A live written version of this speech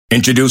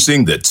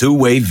Introducing the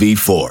Two-Way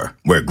V4,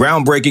 where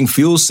groundbreaking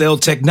fuel cell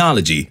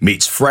technology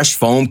meets fresh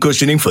foam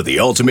cushioning for the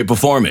ultimate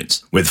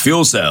performance. With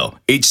Fuel Cell,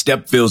 each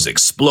step feels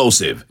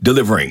explosive,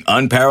 delivering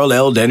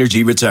unparalleled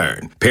energy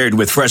return. Paired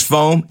with fresh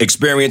foam,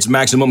 experience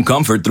maximum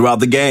comfort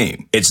throughout the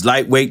game. Its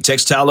lightweight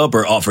textile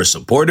upper offers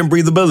support and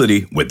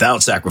breathability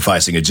without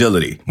sacrificing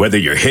agility. Whether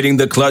you're hitting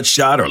the clutch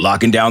shot or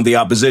locking down the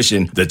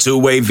opposition, the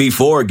Two-Way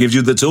V4 gives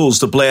you the tools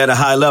to play at a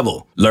high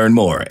level. Learn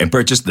more and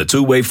purchase the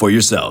Two-Way for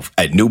yourself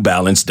at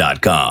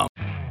newbalance.com.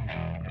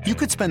 You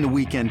could spend the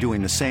weekend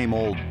doing the same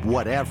old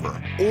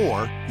whatever,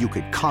 or you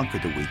could conquer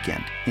the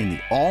weekend in the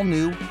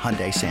all-new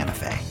Hyundai Santa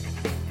Fe.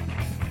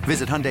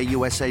 Visit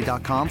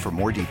HyundaiUSA.com for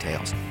more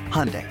details.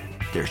 Hyundai,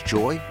 there's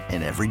joy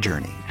in every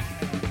journey.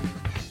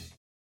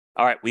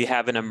 All right, we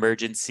have an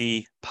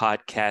emergency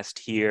podcast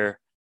here.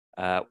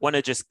 Want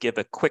to just give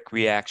a quick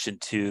reaction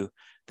to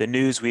the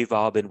news we've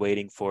all been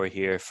waiting for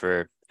here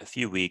for a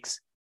few weeks.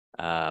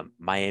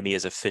 Miami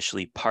has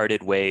officially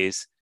parted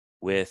ways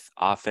with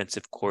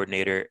offensive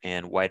coordinator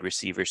and wide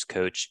receivers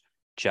coach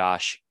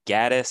Josh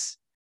Gattis.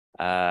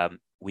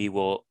 We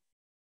will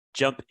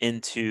jump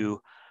into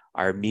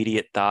our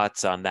immediate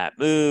thoughts on that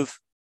move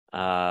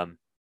and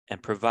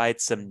provide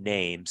some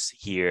names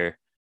here,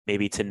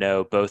 maybe to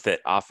know both at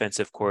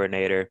offensive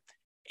coordinator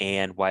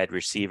and wide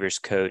receivers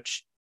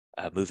coach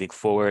moving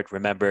forward.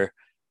 Remember,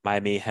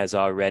 Miami has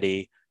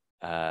already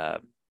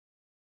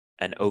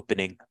an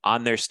opening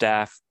on their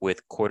staff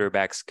with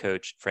quarterbacks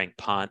coach Frank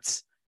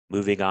Ponce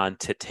moving on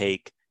to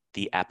take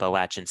the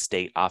Appalachian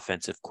State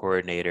offensive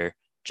coordinator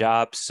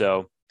job.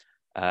 So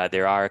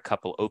there are a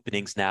couple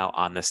openings now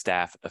on the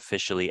staff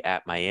officially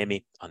at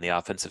Miami on the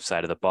offensive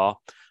side of the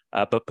ball.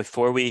 But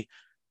before we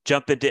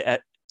jump into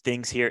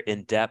things here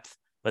in depth,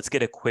 let's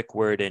get a quick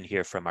word in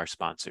here from our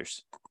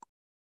sponsors.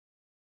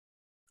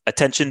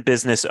 Attention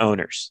business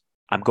owners.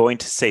 I'm going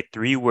to say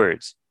 3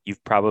 words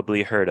you've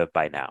probably heard of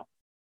by now.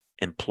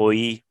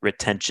 Employee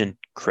retention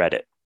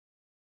credit.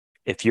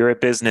 If you're a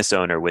business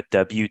owner with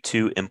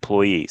W-2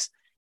 employees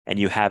and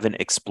you haven't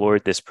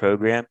explored this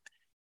program,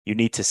 you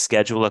need to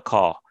schedule a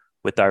call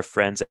with our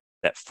friends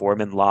at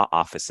Foreman Law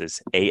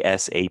Offices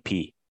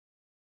ASAP.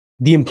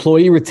 The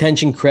employee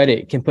retention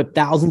credit can put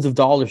thousands of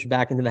dollars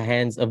back into the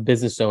hands of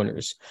business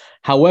owners.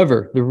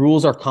 However, the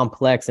rules are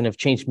complex and have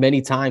changed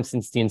many times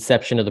since the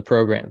inception of the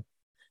program.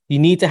 You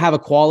need to have a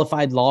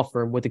qualified law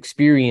firm with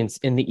experience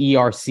in the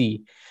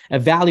ERC.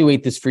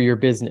 Evaluate this for your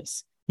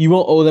business. You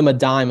won't owe them a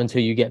dime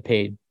until you get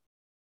paid.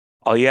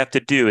 All you have to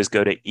do is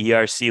go to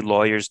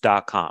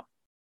erclawyers.com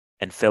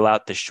and fill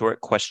out the short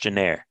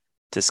questionnaire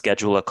to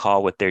schedule a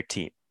call with their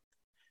team.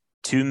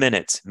 2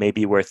 minutes may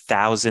be worth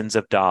thousands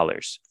of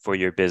dollars for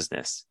your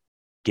business.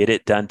 Get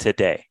it done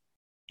today.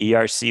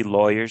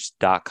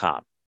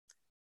 erclawyers.com.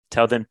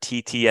 Tell them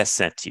TTS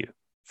sent you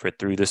for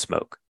Through the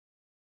Smoke.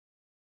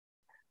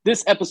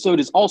 This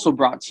episode is also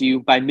brought to you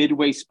by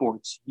Midway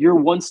Sports, your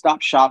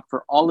one-stop shop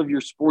for all of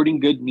your sporting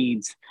good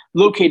needs,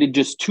 located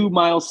just 2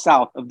 miles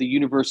south of the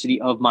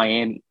University of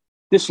Miami.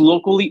 This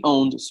locally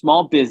owned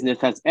small business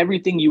has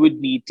everything you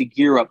would need to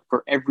gear up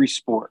for every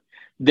sport.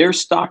 Their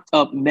stocked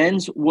up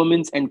men's,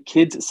 women's, and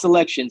kids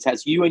selections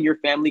has you and your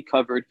family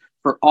covered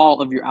for all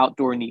of your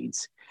outdoor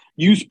needs.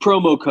 Use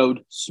promo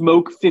code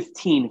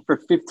SMOKE15 for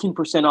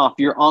 15% off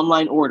your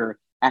online order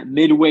at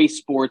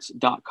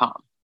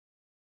midwaysports.com.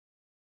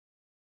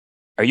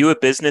 Are you a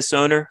business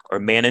owner or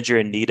manager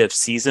in need of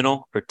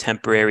seasonal or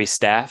temporary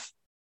staff?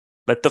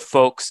 Let the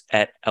folks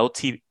at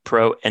LT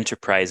Pro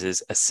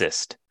Enterprises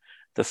assist.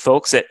 The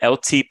folks at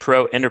LT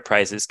Pro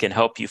Enterprises can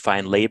help you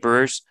find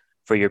laborers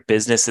for your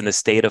business in the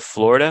state of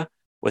Florida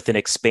with an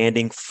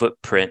expanding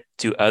footprint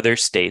to other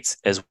states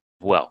as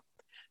well.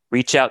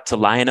 Reach out to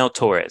Lionel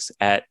Torres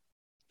at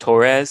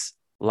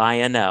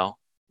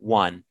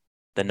TorresLionel1,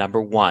 the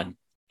number 1,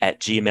 at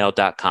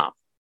gmail.com.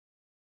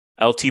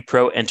 LT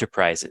Pro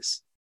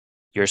Enterprises,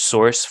 your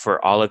source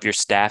for all of your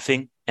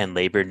staffing and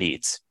labor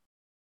needs.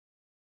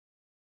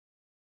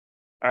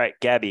 All right,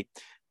 Gabby,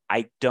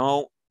 I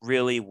don't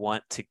really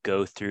want to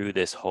go through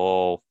this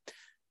whole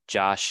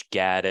Josh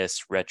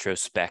Gattis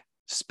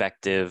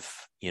retrospective,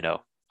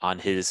 on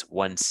his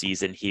one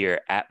season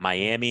here at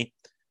Miami.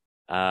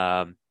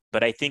 But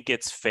I think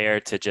it's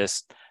fair to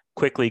just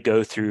quickly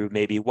go through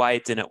maybe why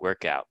it didn't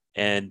work out.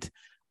 And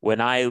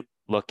when I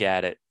look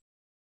at it,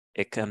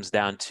 it comes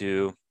down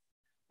to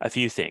a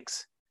few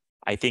things.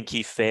 I think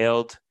he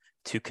failed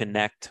to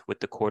connect with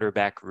the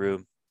quarterback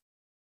room,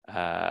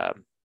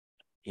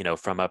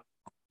 from a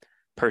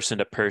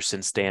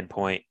person-to-person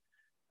standpoint.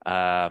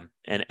 And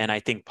I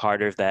think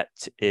part of that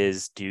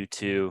is due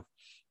to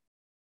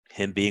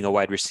him being a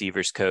wide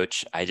receivers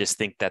coach. I just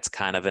think that's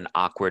kind of an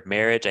awkward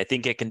marriage. I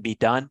think it can be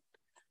done,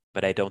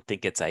 but I don't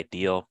think it's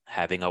ideal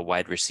having a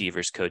wide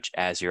receivers coach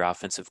as your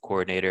offensive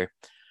coordinator.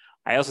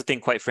 I also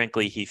think, quite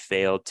frankly, he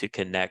failed to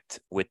connect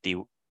with the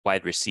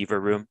wide receiver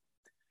room.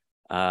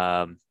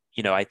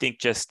 I think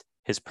just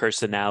his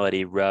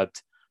personality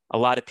rubbed a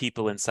lot of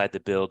people inside the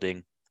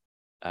building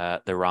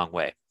the wrong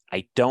way.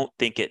 I don't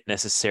think it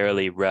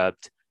necessarily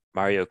rubbed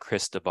Mario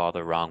Cristobal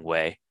the wrong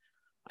way.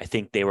 I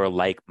think they were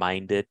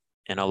like-minded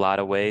in a lot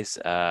of ways,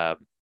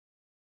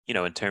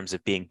 in terms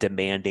of being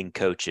demanding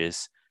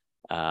coaches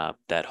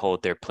that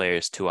hold their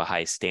players to a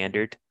high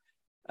standard.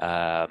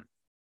 But,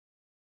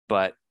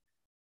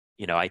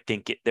 I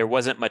think there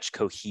wasn't much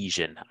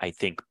cohesion, I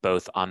think,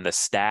 both on the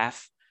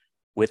staff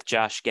with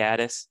Josh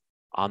Gattis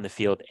on the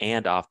field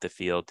and off the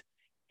field.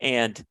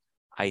 And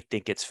I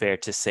think it's fair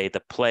to say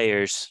the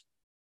players,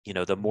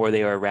 the more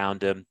they were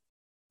around him,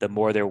 the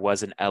more there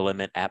was an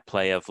element at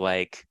play of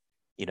like,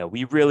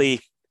 we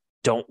really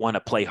don't want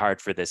to play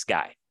hard for this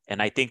guy.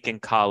 And I think in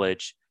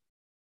college,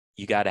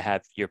 you got to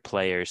have your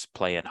players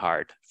playing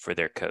hard for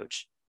their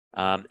coach.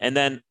 And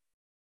then,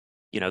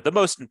 the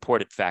most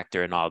important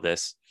factor in all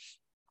this,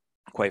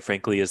 quite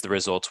frankly, is the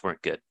results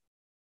weren't good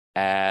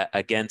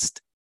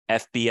against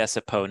FBS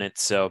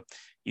opponents. So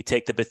you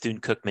take the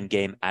Bethune-Cookman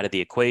game out of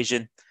the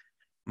equation.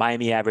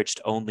 Miami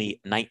averaged only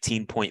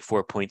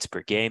 19.4 points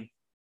per game,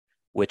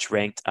 which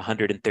ranked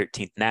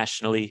 113th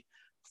nationally,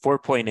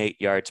 4.8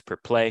 yards per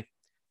play,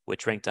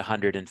 which ranked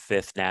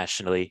 105th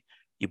nationally.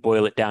 You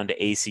boil it down to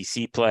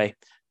ACC play.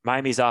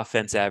 Miami's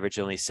offense averaged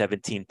only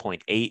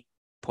 17.8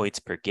 points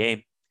per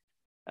game.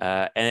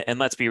 And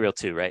let's be real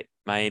too, right?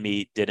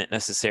 Miami didn't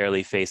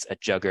necessarily face a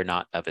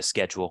juggernaut of a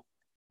schedule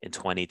in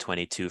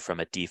 2022 from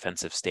a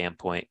defensive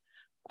standpoint,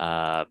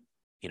 in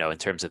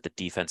terms of the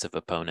defensive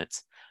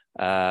opponents.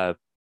 And,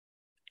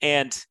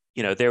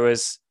 there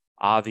was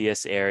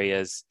obvious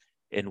areas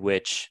in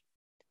which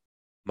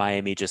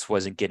Miami just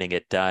wasn't getting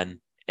it done,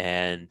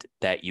 and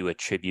that you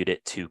attribute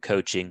it to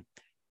coaching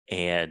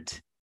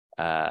and,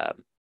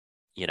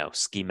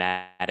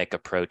 schematic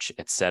approach,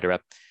 etc.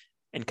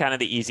 And kind of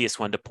the easiest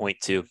one to point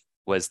to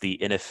was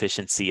the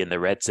inefficiency in the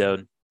red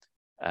zone.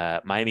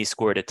 Miami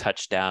scored a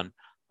touchdown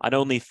on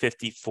only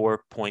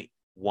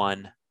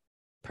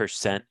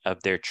 54.1%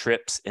 of their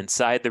trips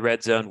inside the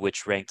red zone,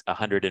 which ranked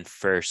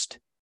 101st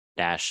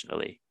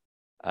nationally.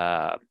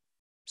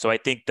 So I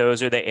think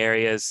those are the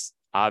areas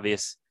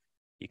obvious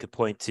you could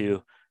point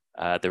to.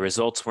 The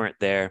results weren't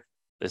there.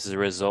 This is a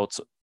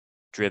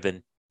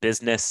results-driven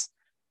business.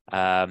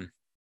 I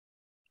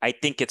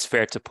think it's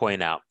fair to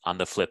point out on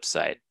the flip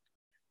side,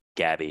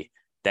 Gabby,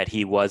 that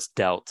he was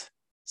dealt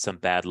some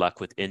bad luck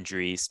with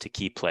injuries to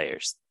key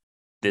players.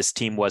 This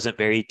team wasn't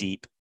very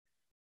deep.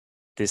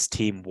 This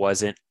team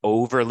wasn't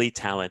overly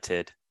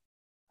talented.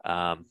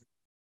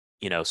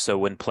 So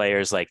when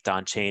players like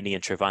Don Chaney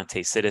and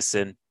Trevante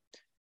Citizen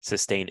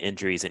sustain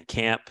injuries in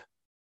camp,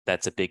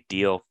 that's a big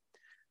deal.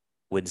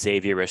 When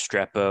Xavier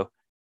Restrepo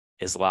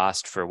is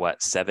lost for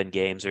 7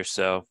 games or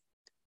so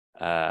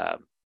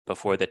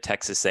before the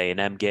Texas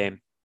A&M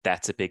game,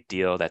 that's a big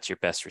deal. That's your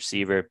best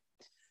receiver.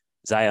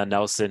 Zion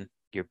Nelson,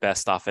 your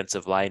best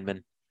offensive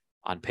lineman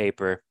on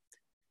paper,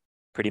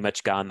 pretty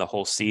much gone the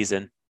whole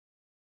season.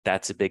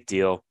 That's a big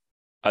deal.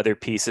 Other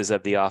pieces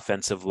of the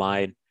offensive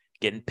line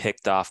getting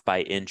picked off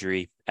by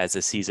injury as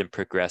the season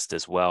progressed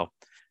as well.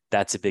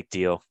 That's a big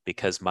deal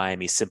because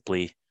Miami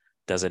simply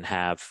doesn't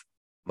have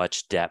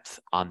much depth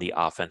on the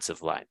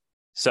offensive line.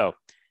 So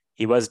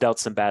he was dealt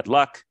some bad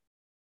luck.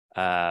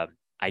 I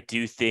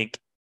do think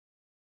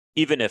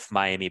even if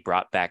Miami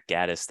brought back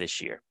Gattis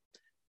this year,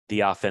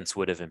 the offense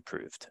would have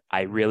improved.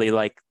 I really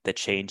like the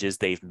changes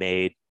they've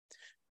made,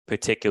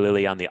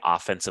 particularly on the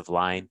offensive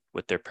line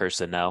with their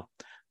personnel.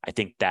 I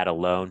think that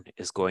alone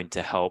is going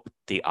to help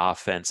the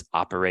offense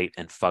operate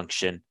and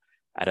function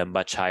at a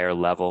much higher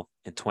level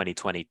in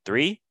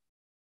 2023.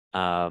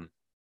 But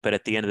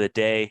at the end of the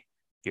day,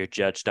 you're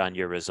judged on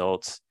your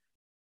results,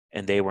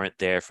 and they weren't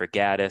there for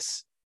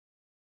Gattis.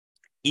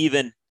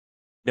 Even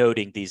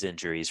noting these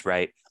injuries,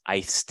 right?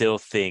 I still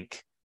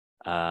think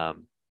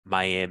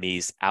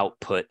Miami's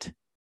output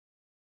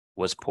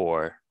was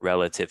poor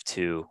relative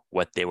to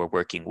what they were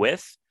working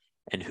with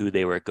and who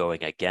they were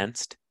going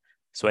against.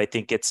 So I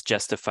think it's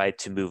justified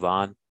to move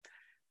on.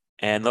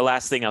 And the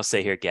last thing I'll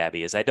say here,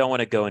 Gabby, is I don't want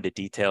to go into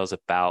details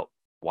about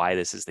why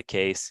this is the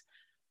case,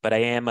 but I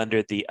am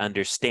under the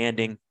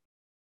understanding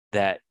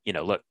that,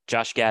 look,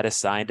 Josh Gattis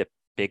signed a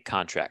big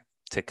contract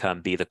to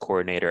come be the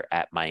coordinator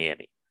at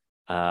Miami.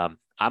 I'm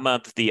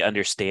of the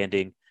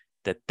understanding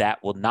that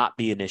that will not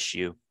be an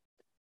issue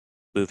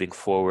moving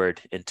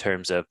forward in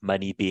terms of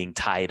money being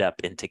tied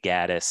up into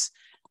Gattis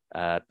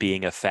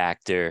being a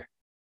factor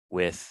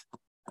with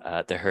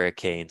the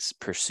Hurricanes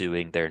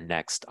pursuing their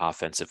next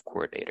offensive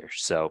coordinator.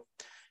 So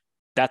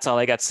that's all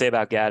I got to say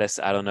about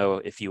Gattis. I don't know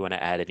if you want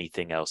to add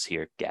anything else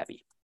here,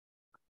 Gabby.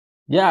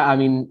 Yeah, I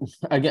mean,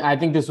 again, I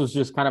think this was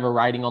just kind of a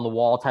writing on the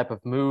wall type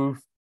of move.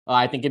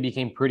 I think it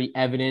became pretty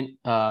evident,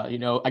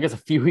 I guess a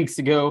few weeks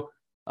ago.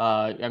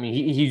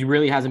 He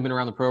really hasn't been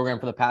around the program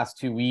for the past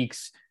 2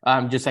 weeks.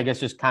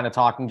 Just kind of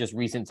talking just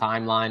recent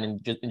timeline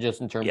and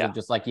just in terms of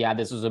just like,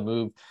 this was a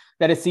move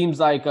that it seems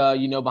like,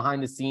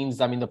 behind the scenes,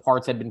 the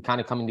parts had been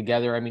kind of coming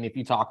together. If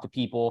you talk to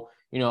people,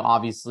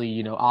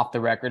 obviously, off the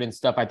record and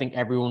stuff, I think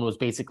everyone was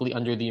basically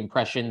under the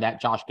impression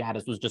that Josh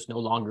Gattis was just no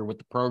longer with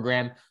the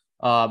program.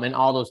 and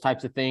all those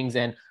types of things.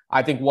 And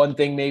I think one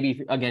thing,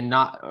 maybe again,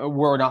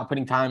 we're not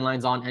putting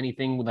timelines on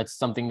anything. That's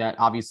something that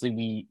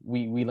obviously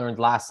we learned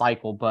last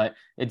cycle, but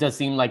it does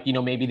seem like,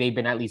 maybe they've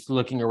been at least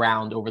looking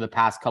around over the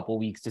past couple of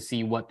weeks to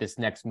see what this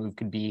next move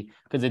could be.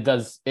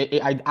 Because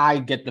I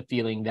get the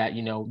feeling that,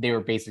 they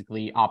were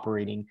basically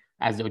operating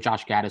as though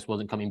Josh Gattis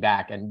wasn't coming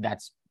back. And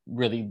that's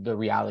really the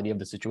reality of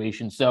the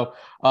situation. So,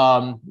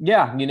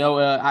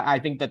 I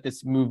think that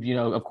this move,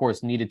 of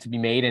course, needed to be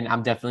made. And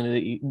I'm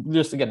definitely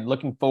just, again,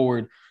 looking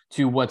forward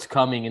to what's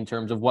coming in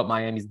terms of what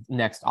Miami's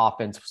next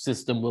offensive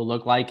system will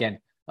look like. And,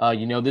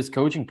 this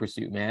coaching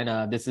pursuit,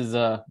 man, this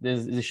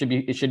should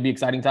be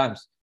exciting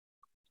times.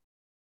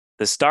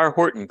 The Starr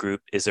Horton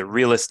Group is a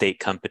real estate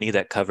company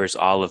that covers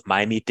all of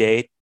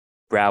Miami-Dade,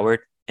 Broward,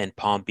 and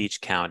Palm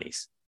Beach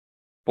counties.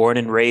 Born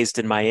and raised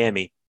in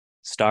Miami,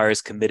 Starr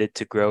is committed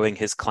to growing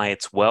his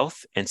clients'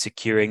 wealth and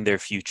securing their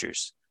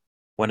futures.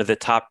 One of the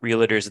top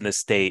realtors in the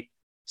state,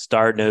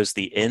 Starr knows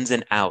the ins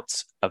and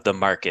outs of the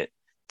market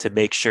to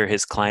make sure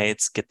his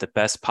clients get the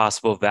best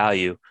possible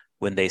value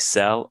when they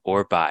sell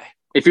or buy.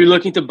 If you're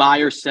looking to buy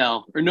or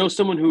sell or know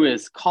someone who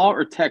is, call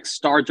or text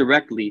Starr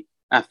directly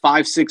at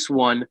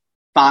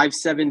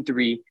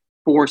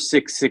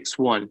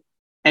 561-573-4661.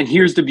 And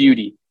here's the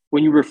beauty.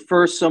 When you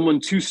refer someone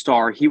to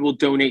Starr, he will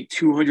donate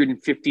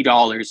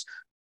 $250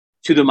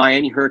 to the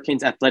Miami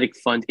Hurricanes Athletic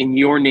Fund in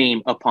your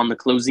name upon the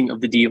closing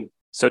of the deal.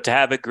 So to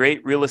have a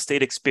great real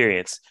estate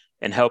experience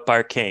and help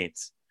our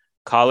Canes,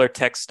 call or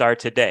text Starr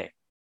today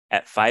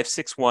at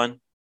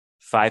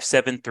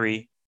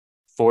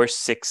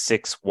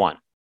 561-573-4661.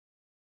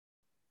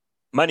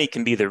 Money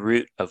can be the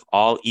root of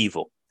all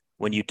evil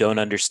when you don't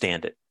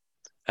understand it.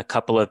 A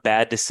couple of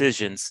bad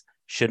decisions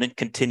shouldn't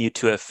continue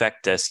to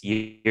affect us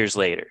years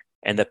later,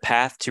 and the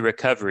path to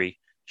recovery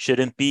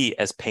shouldn't be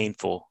as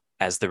painful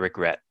as the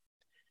regret.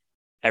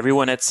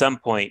 Everyone at some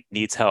point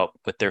needs help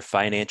with their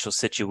financial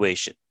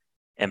situation,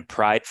 and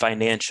Pride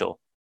Financial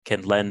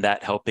can lend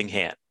that helping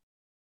hand.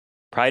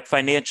 Pride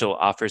Financial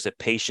offers a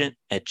patient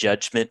and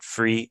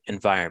judgment-free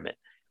environment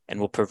and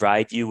will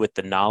provide you with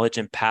the knowledge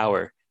and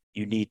power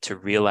you need to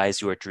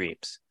realize your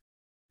dreams.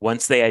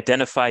 Once they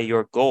identify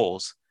your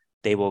goals,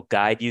 they will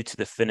guide you to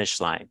the finish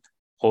line,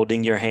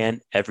 holding your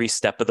hand every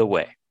step of the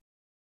way.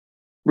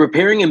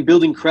 Repairing and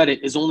building credit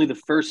is only the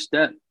first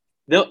step.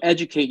 They'll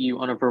educate you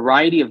on a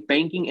variety of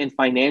banking and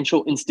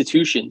financial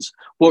institutions,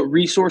 what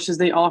resources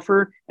they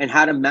offer, and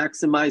how to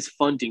maximize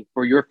funding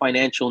for your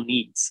financial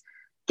needs.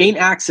 Gain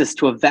access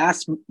to a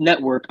vast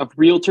network of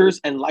realtors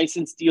and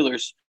licensed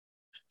dealers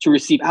to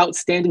receive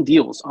outstanding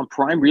deals on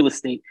prime real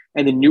estate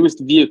and the newest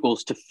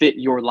vehicles to fit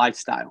your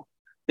lifestyle.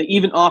 They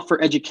even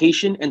offer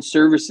education and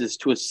services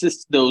to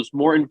assist those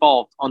more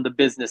involved on the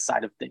business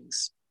side of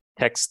things.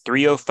 Text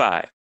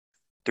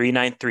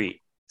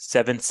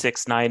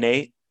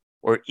 305-393-7698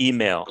 or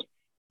email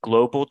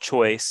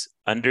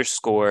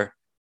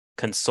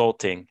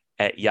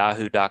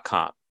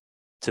globalchoice_consulting@yahoo.com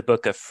to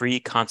book a free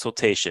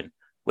consultation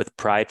with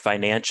Pride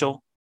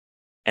Financial.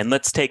 And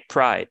let's take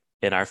pride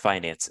in our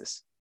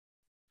finances.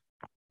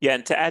 Yeah,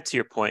 and to add to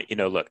your point,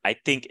 look, I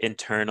think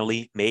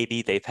internally,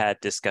 maybe they've had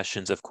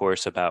discussions, of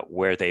course, about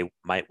where they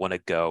might want to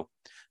go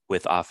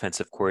with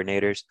offensive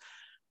coordinators.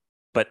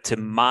 But to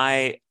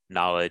my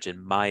knowledge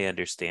and my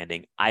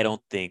understanding, I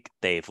don't think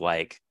they've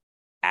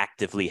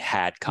actively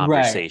had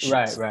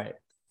conversations right.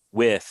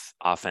 with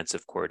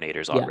offensive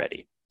coordinators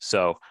already.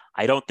 So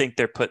I don't think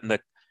they're putting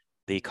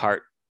the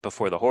cart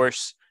before the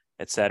horse,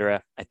 et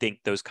cetera. I think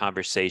those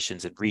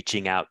conversations and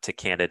reaching out to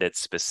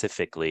candidates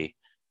specifically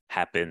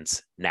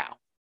happens now.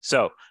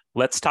 So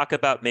let's talk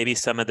about maybe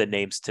some of the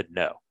names to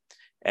know.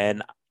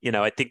 And,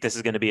 I think this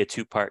is going to be a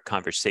two-part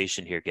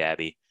conversation here,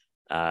 Gabby.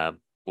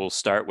 We'll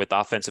start with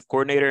offensive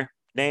coordinator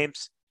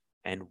names,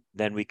 and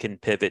then we can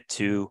pivot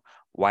to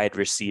wide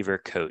receiver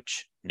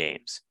coach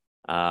names.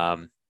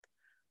 In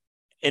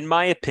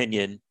my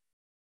opinion,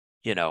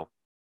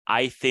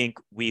 I think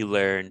we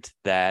learned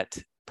that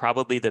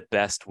probably the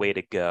best way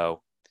to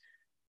go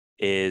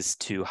is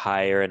to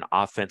hire an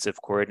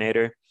offensive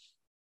coordinator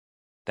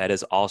that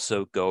is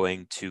also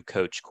going to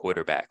coach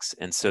quarterbacks.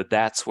 And so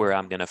that's where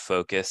I'm going to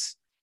focus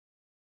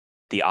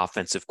the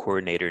offensive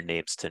coordinator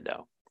names to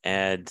know.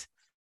 And,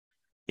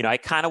 I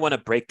kind of want to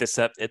break this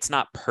up. It's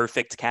not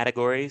perfect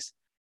categories,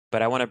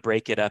 but I want to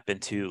break it up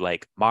into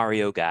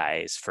Mario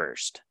guys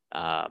first.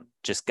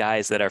 Just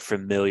guys that are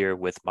familiar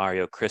with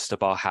Mario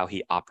Cristobal, how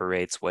he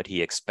operates, what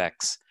he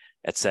expects,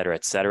 et cetera,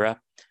 et cetera.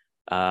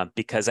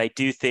 Because I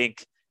do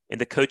think in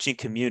the coaching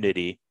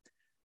community,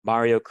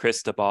 Mario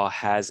Cristobal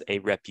has a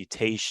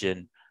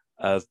reputation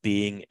of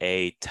being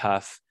a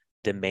tough,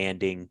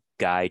 demanding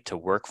guy to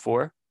work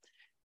for.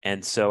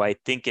 And so I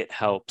think it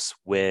helps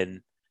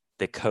when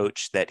the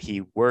coach that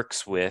he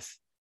works with,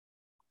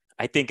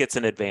 I think it's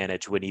an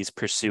advantage when he's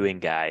pursuing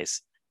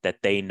guys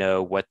that they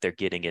know what they're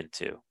getting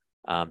into.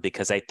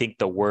 Because I think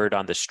the word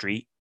on the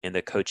street in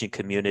the coaching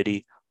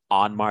community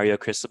on Mario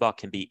Cristobal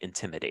can be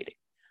intimidating.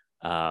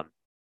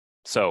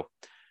 So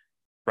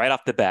right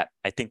off the bat,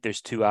 I think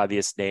there's two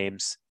obvious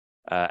names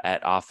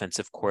at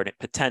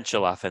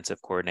potential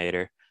offensive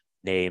coordinator.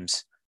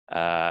 names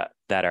that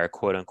are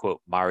quote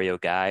unquote Mario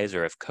guys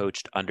or have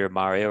coached under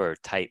Mario or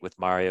tight with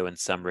Mario in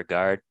some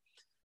regard.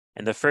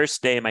 And the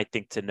first name I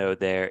think to know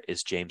there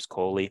is James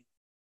Coley.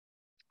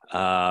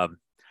 And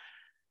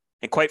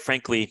quite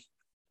frankly,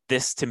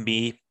 this to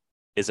me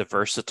is a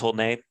versatile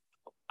name.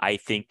 I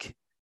think,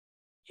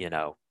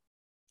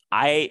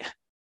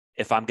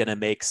 if I'm going to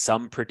make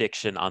some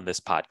prediction on this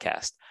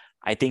podcast,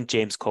 I think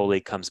James Coley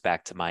comes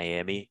back to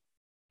Miami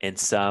in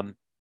some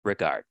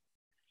regard.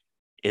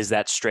 Is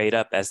that straight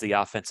up as the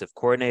offensive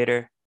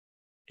coordinator?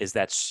 Is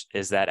that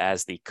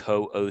as the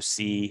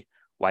co-OC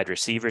wide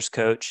receivers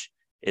coach?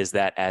 Is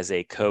that as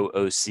a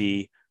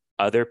co-OC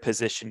other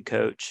position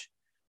coach?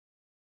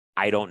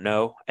 I don't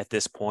know at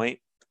this point,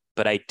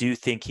 but I do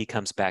think he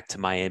comes back to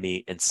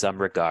Miami in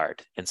some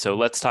regard. And so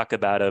let's talk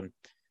about him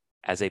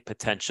as a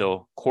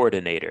potential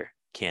coordinator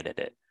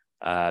candidate.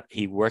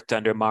 He worked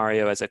under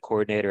Mario as a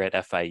coordinator at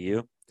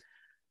FIU.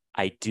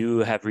 I do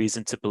have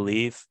reason to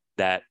believe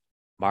that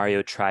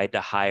Mario tried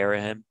to hire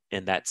him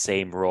in that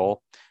same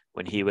role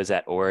when he was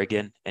at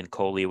Oregon and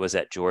Coley was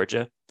at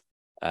Georgia,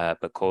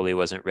 but Coley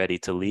wasn't ready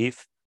to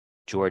leave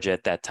Georgia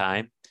at that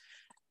time.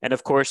 And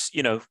of course,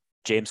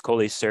 James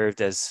Coley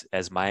served as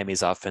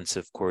Miami's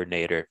offensive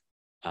coordinator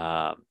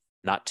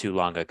not too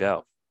long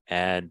ago.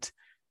 And,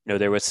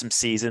 there was some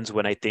seasons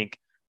when I think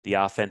the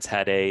offense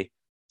had a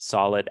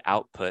solid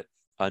output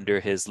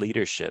under his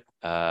leadership.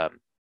 Back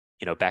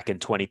in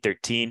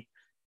 2013,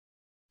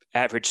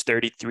 averaged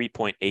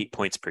 33.8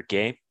 points per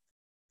game.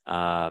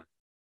 And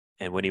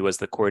when he was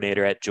the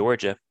coordinator at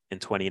Georgia in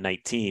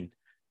 2019,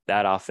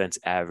 that offense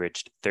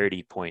averaged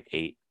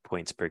 30.8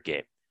 points per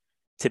game.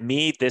 To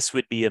me, this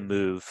would be a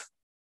move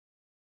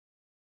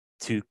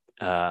to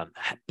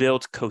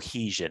build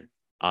cohesion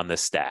on the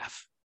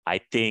staff. I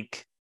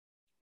think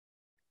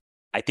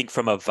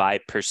from a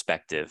vibe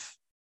perspective,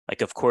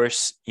 of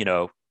course,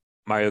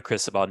 Mario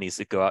Cristobal needs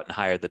to go out and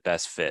hire the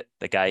best fit,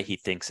 the guy he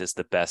thinks is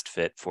the best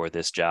fit for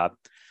this job.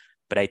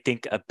 But I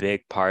think a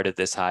big part of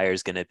this hire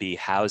is going to be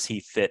how's he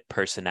fit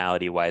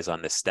personality-wise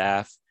on the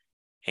staff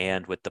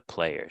and with the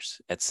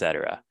players, et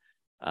cetera.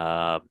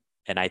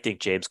 And I think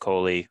James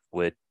Coley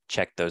would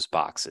check those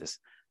boxes.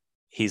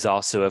 He's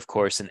also, of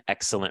course, an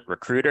excellent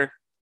recruiter.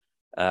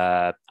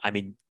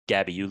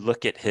 Gabby, you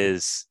look at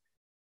his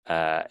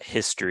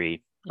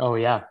history. Oh,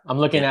 yeah. I'm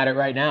looking at it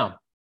right now.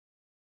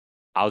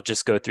 I'll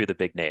just go through the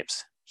big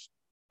names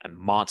and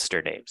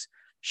monster names.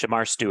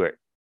 Shamar Stewart,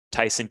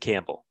 Tyson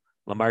Campbell,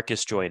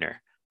 LaMarcus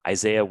Joyner,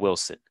 Isaiah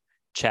Wilson,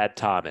 Chad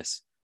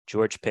Thomas,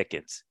 George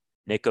Pickens,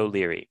 Nick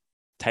O'Leary,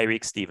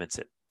 Tyreek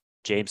Stevenson,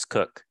 James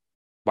Cook,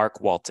 Mark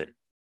Walton,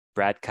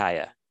 Brad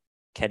Kaya,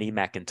 Kenny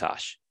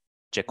McIntosh,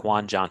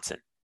 Jaquan Johnson,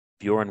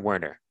 Bjorn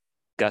Werner,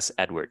 Gus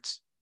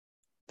Edwards.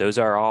 Those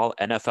are all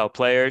NFL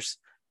players.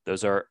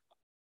 Those are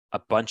a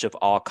bunch of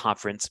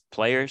all-conference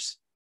players,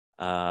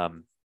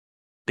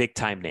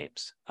 big-time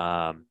names.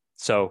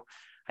 So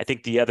I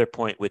think the other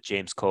point with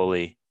James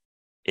Coley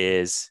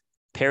is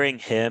pairing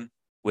him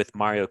with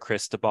Mario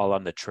Cristobal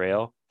on the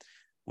trail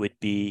would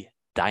be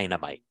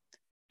dynamite.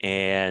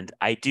 And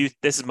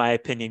this is my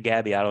opinion,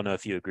 Gabby. I don't know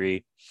if you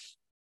agree.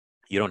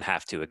 You don't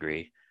have to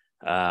agree.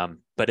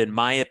 But in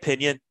my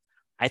opinion,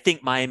 I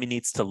think Miami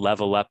needs to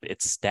level up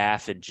its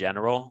staff in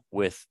general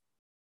with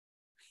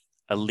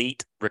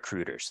elite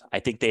recruiters. I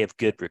think they have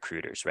good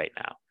recruiters right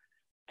now.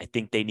 I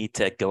think they need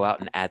to go out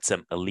and add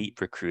some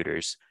elite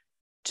recruiters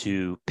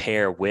to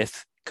pair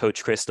with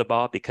Coach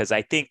Cristobal, because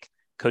I think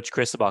Coach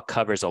Cristobal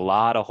covers a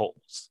lot of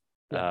holes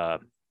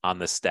on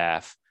the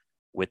staff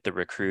with the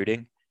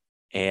recruiting.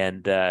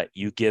 And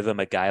you give him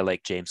a guy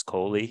like James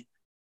Coley,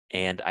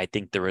 and I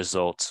think the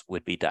results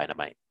would be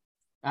dynamite.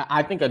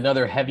 I think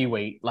another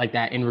heavyweight like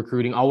that in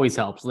recruiting always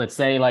helps. Let's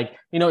say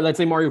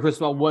Mario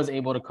Cristobal was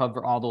able to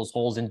cover all those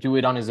holes and do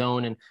it on his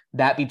own, and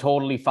that be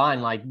totally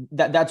fine. Like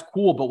that's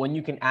cool. But when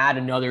you can add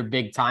another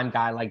big time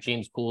guy like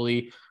James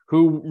Coley,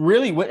 who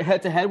really went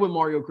head to head with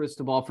Mario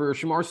Cristobal for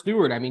Shamar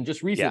Stewart,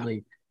 just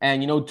recently,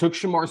 and took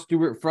Shamar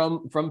Stewart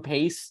from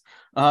Pace,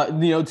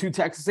 to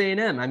Texas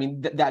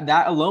A&M.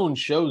 That alone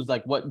shows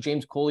like what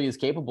James Coley is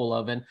capable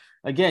of. And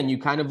again, you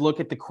kind of look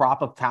at the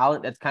crop of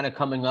talent that's kind of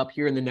coming up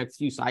here in the next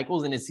few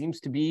cycles, and it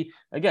seems to be,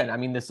 again,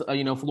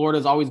 Florida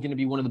is always going to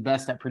be one of the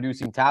best at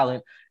producing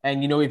talent.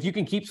 And if you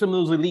can keep some of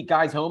those elite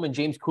guys home, and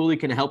James Coley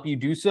can help you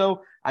do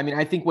so,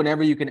 I think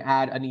whenever you can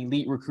add an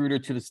elite recruiter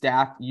to the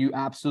staff, you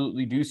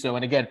absolutely do so.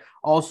 And again,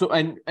 also,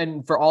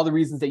 and for all the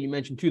reasons that you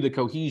mentioned too, the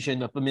cohesion,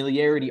 the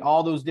familiarity,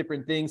 all those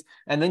different things.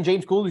 And then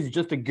James Coley is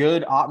just a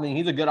good,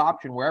 he's a good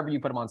option wherever you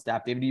put him on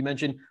staff. David, you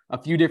mentioned a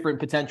few different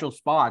potential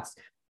spots.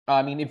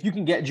 If you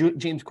can get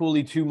James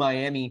Coley to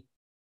Miami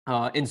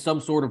in some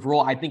sort of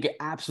role, I think it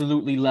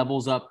absolutely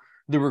levels up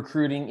the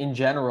recruiting in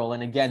general.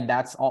 And again,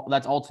 that's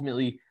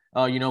ultimately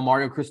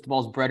Mario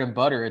Cristobal's bread and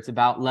butter. It's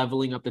about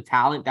leveling up the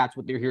talent. That's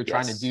what they're here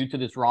trying to do to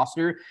this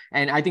roster.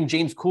 And I think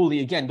James Coley,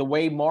 again, the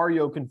way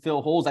Mario can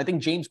fill holes, I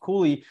think James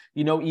Coley,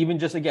 even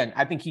just, again,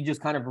 I think he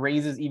just kind of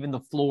raises even the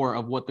floor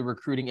of what the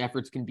recruiting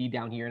efforts can be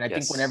down here. And I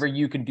think whenever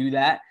you can do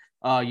that,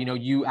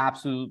 you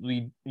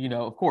absolutely,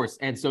 of course.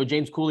 And so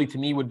James Cooley to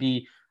me would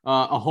be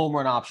a home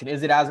run option.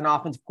 Is it as an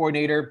offensive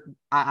coordinator?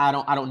 I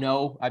don't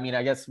know. I mean,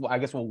 I guess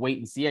we'll wait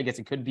and see. I guess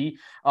it could be.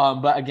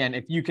 But again,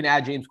 if you can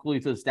add James Cooley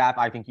to the staff,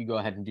 I think you go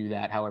ahead and do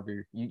that.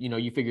 However,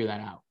 you figure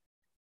that out.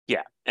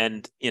 Yeah.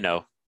 And,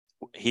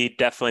 he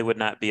definitely would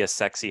not be a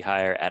sexy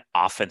hire at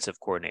offensive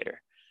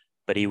coordinator,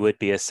 but he would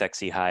be a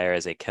sexy hire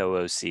as a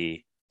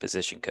co-OC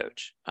position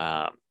coach.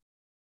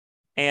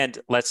 And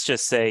let's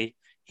just say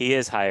he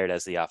is hired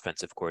as the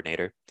offensive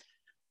coordinator.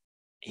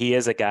 He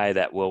is a guy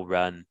that will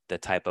run the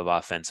type of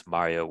offense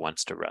Mario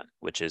wants to run,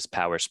 which is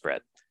power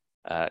spread,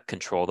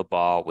 control the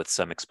ball with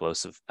some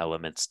explosive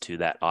elements to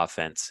that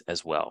offense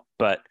as well.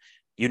 But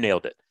you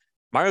nailed it.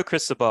 Mario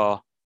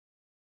Cristobal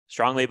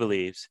strongly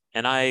believes,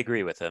 and I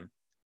agree with him,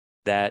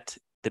 that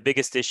the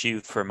biggest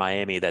issue for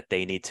Miami that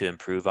they need to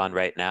improve on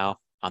right now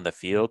on the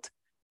field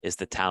is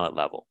the talent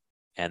level.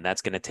 And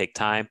that's going to take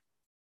time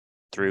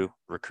through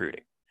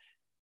recruiting.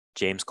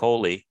 James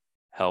Coley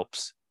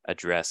helps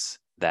address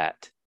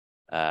that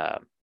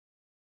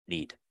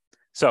need.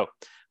 So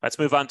let's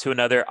move on to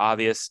another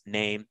obvious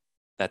name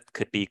that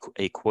could be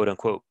a quote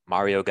unquote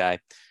Mario guy,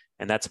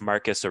 and that's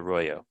Marcus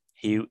Arroyo.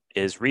 He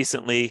is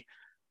recently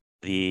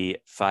the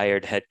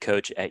fired head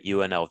coach at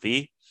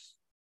UNLV.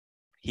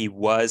 He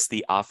was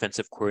the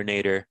offensive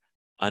coordinator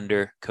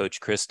under Coach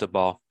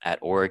Cristobal at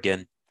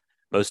Oregon.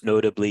 Most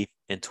notably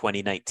in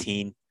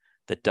 2019,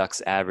 the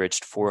Ducks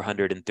averaged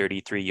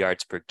 433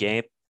 yards per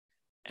game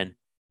and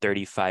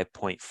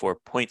 35.4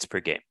 points per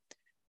game.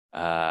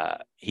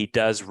 He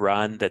does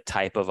run the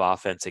type of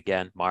offense,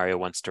 again, Mario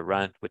wants to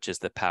run, which is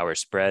the power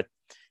spread.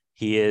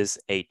 He is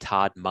a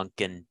Todd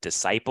Monken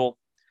disciple.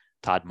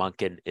 Todd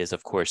Monken is,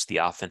 of course, the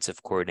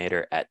offensive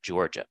coordinator at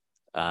Georgia.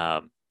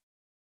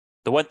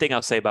 The one thing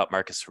I'll say about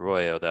Marcus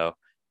Arroyo, though,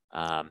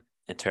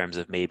 in terms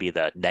of maybe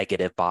the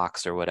negative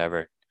box or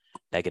whatever,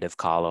 negative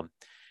column,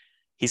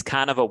 he's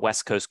kind of a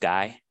West Coast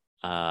guy.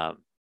 I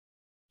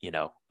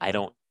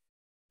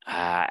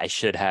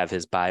should have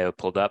his bio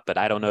pulled up, but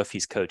I don't know if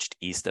he's coached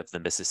east of the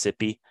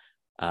Mississippi.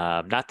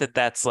 Not that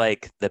that's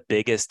like the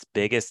biggest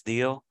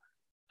deal,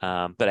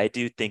 but I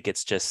do think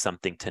it's just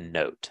something to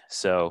note.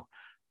 So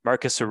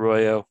Marcus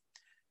Arroyo,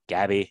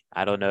 Gabby,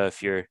 I don't know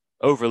if you're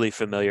overly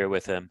familiar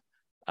with him,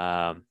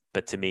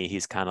 but to me,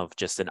 he's kind of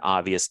just an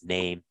obvious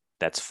name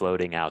that's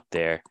floating out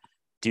there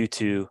due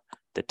to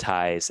the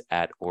ties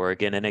at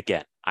Oregon. And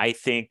again, I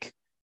think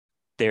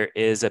there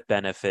is a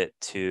benefit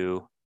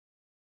to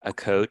a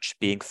coach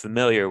being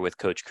familiar with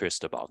Coach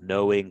Cristobal,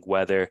 knowing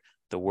whether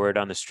the word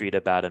on the street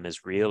about him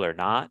is real or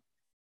not,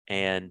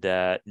 and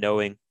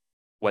knowing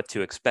what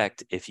to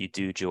expect if you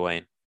do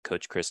join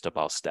Coach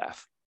Cristobal's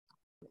staff.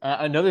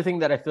 Another thing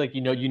that I feel like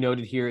you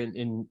noted here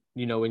in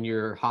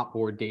your hot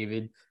board,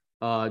 David,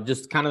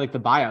 just kind of like the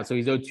buyout. So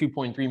he's owed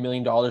 $2.3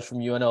 million from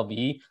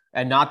UNLV,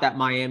 and not that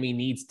Miami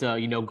needs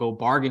to go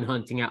bargain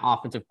hunting at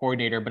offensive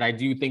coordinator, but I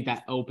do think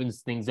that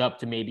opens things up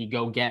to maybe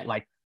go get,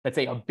 like, let's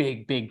say, a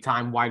big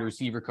time wide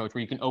receiver coach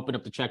where you can open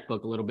up the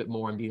checkbook a little bit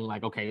more and being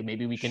like, okay,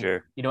 maybe we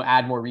can,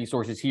 add more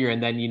resources here.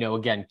 And then,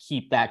 again,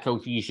 keep that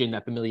cohesion,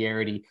 that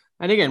familiarity.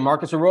 And again,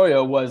 Marcus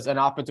Arroyo was an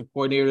offensive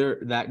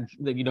coordinator that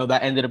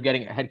ended up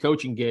getting a head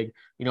coaching gig,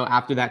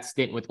 after that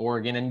stint with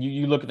Oregon. And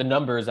you look at the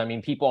numbers. I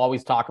mean, people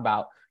always talk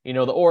about, the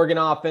Oregon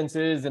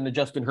offenses and the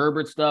Justin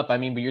Herbert stuff. I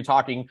mean, but you're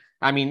talking,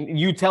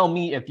 you tell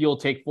me if you'll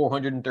take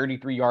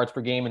 433 yards per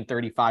game and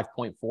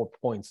 35.4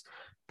 points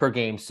per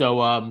game.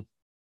 So,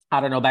 I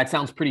don't know. That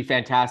sounds pretty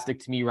fantastic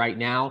to me right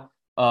now.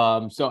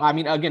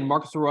 Again,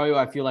 Marcus Arroyo,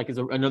 I feel like is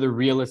another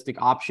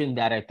realistic option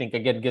that I think,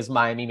 again, gives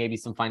Miami maybe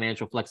some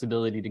financial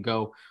flexibility to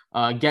go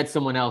get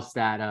someone else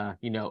that,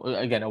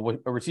 again,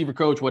 a receiver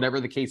coach, whatever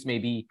the case may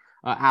be,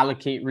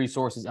 allocate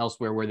resources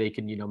elsewhere where they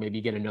can,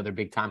 maybe get another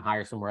big time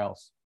hire somewhere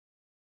else.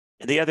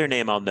 And the other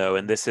name I'll know,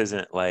 and this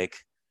isn't like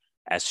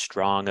as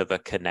strong of a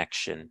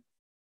connection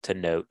to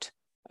note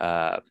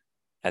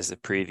as the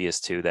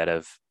previous two that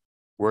have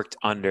worked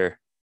under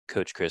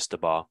Coach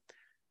Cristobal,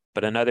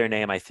 but another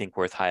name I think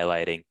worth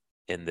highlighting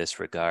in this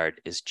regard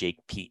is Jake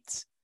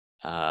Peetz.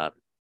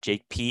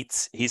 Jake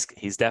Peetz,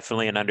 he's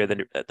definitely an under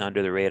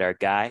the radar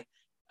guy.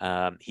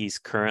 He's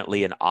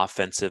currently an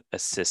offensive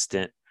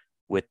assistant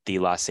with the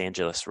Los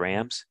Angeles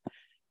Rams,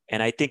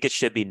 and I think it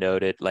should be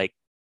noted, like,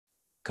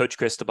 Coach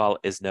Cristobal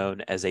is known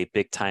as a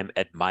big time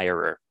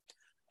admirer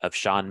of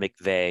Sean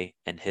McVay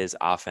and his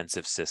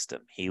offensive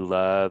system. He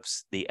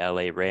loves the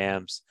LA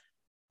Rams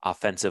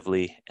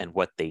offensively and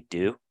what they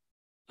do.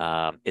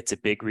 It's a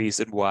big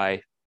reason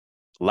why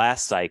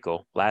last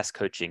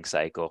coaching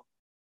cycle,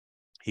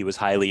 he was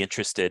highly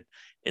interested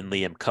in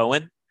Liam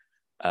Cohen,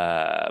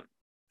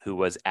 who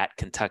was at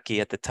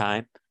Kentucky at the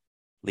time.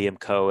 Liam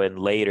Cohen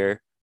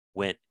later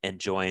went and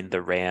joined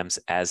the Rams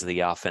as the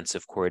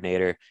offensive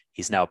coordinator.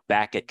 He's now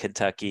back at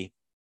Kentucky.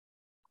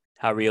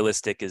 How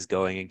realistic is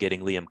going and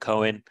getting Liam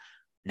Cohen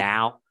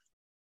now?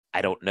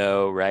 I don't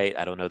know, right?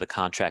 I don't know the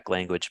contract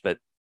language, but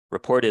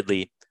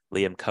reportedly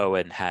Liam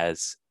Cohen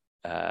has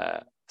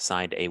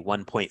signed a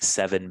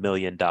 $1.7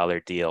 million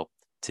deal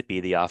to be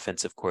the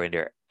offensive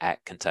coordinator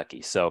at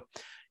Kentucky. So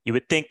you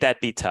would think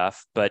that'd be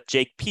tough, but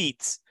Jake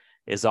Peetz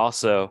is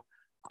also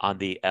on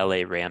the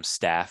LA Rams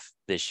staff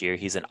this year.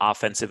 He's an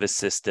offensive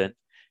assistant.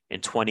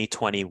 In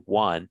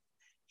 2021,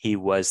 he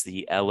was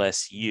the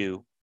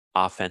LSU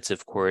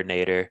offensive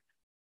coordinator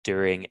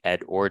during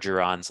Ed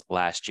Orgeron's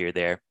last year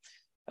there.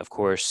 Of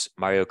course,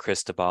 Mario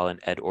Cristobal and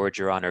Ed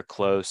Orgeron are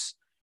close.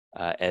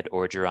 Ed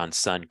Orgeron's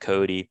son,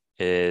 Cody,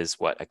 is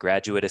a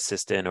graduate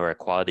assistant or a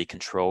quality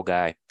control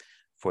guy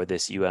for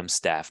this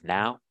staff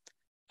now.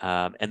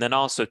 And then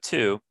also,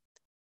 too,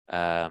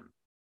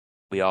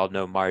 we all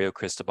know Mario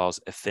Cristobal's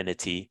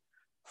affinity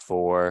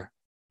for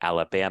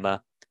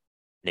Alabama,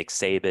 Nick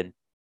Saban,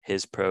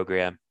 his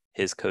program,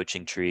 his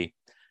coaching tree.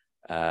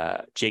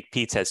 Jake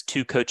Peetz has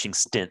 2 coaching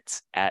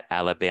stints at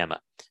Alabama.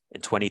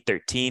 In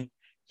 2013,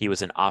 he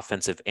was an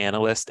offensive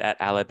analyst at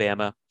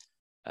Alabama,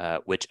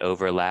 which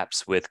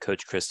overlaps with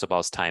Coach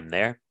Cristobal's time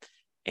there.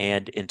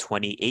 And in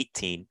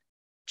 2018,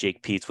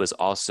 Jake Peetz was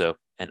also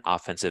an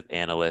offensive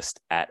analyst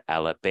at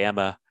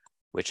Alabama,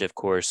 which of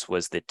course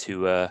was the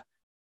Tua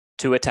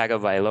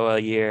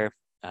Tagovailoa year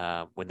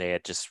when they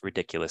had just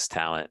ridiculous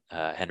talent.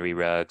 Henry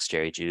Ruggs,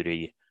 Jerry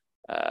Jeudy,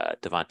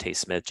 Devontae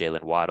Smith,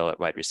 Jalen Waddle at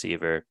wide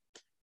receiver,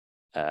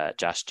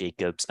 Josh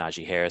Jacobs,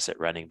 Najee Harris at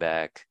running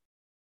back.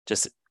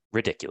 Just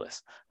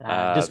ridiculous.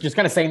 Just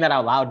kind of saying that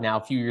out loud now,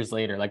 a few years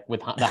later, like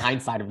with the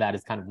hindsight of that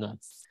is kind of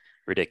nuts.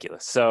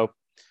 Ridiculous. So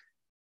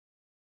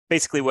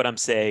basically what I'm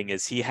saying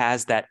is he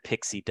has that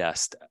pixie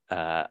dust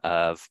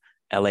of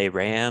LA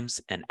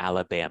Rams and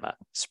Alabama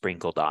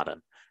sprinkled on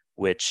him,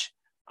 which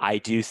I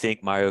do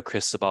think Mario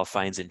Cristobal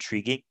finds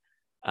intriguing.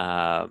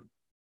 Now,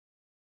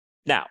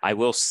 I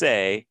will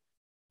say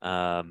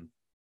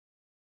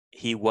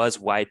he was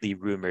widely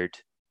rumored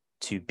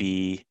to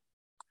be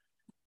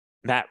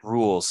Matt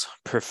Rule's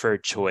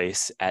preferred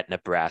choice at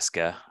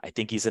Nebraska. I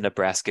think he's a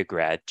Nebraska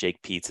grad. Jake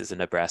Peetz is a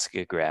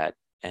Nebraska grad,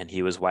 and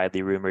he was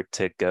widely rumored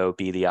to go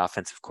be the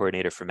offensive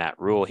coordinator for Matt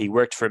Rule. He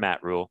worked for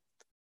Matt Rule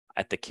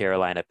at the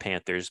Carolina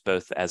Panthers,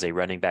 both as a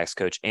running backs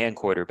coach and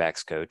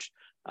quarterbacks coach,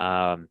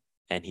 and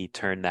he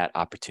turned that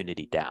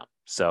opportunity down.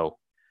 So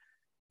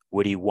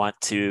would he want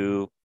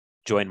to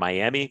join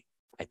Miami?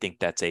 I think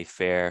that's a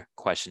fair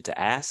question to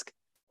ask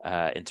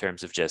in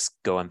terms of just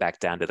going back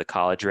down to the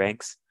college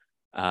ranks.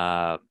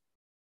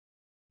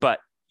 But,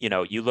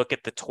 you look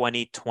at the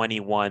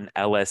 2021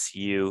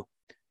 LSU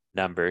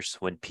numbers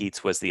when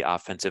Peetz was the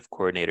offensive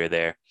coordinator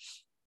there.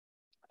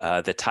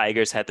 The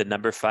Tigers had the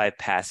number 5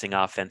 passing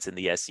offense in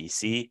the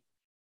SEC.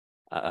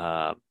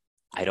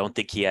 I don't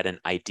think he had an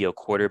ideal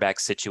quarterback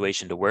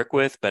situation to work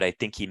with, but I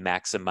think he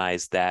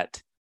maximized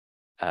that,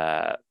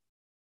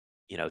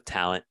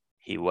 talent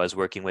he was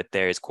working with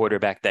there. His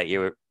quarterback that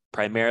year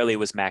primarily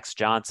was Max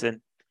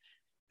Johnson,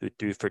 who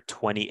threw for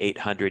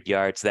 2,800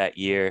 yards that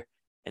year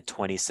and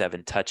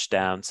 27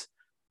 touchdowns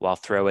while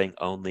throwing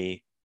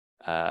only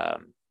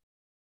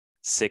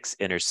 6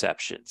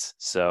 interceptions.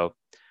 So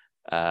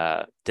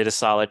did a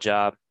solid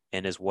job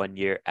in his 1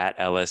 year at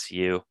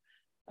LSU.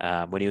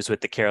 When he was with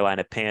the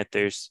Carolina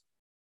Panthers,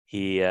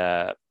 he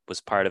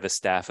was part of a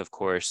staff, of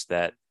course,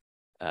 that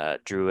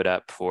drew it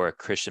up for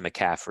Christian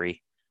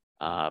McCaffrey.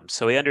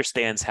 So he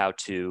understands how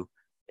to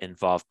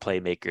involve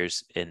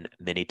playmakers in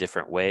many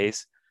different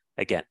ways.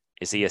 Again,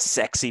 is he a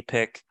sexy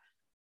pick?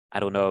 I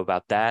don't know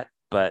about that,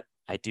 but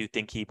I do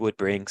think he would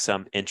bring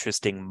some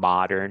interesting,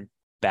 modern,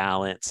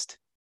 balanced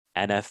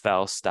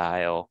NFL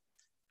style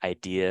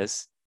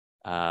ideas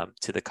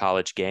to the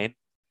college game.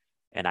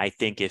 And I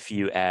think if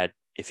you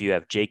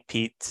have Jake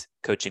Peetz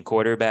coaching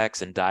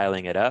quarterbacks and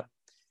dialing it up,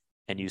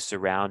 and you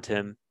surround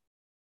him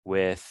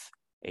with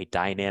a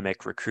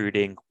dynamic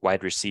recruiting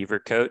wide receiver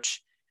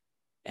coach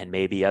and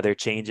maybe other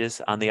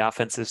changes on the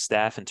offensive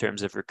staff in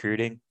terms of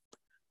recruiting,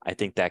 I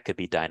think that could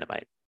be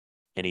dynamite.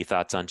 Any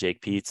thoughts on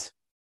Jake Peetz?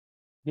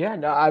 Yeah,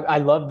 no, I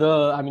love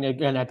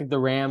again, I think the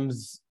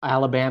Rams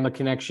Alabama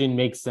connection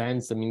makes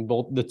sense. I mean,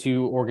 both the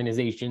two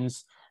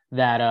organizations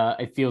that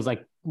it feels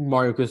like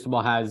Mario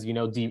Cristobal has,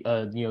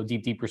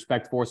 deep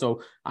respect for.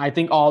 So I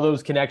think all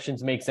those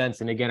connections make sense.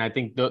 And again, I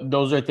think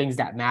those are things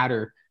that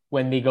matter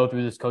when they go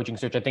through this coaching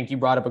search. I think you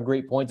brought up a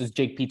great point. Does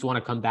Jake Peetz want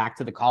to come back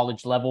to the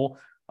college level?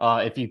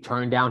 If you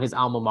turn down his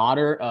alma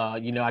mater,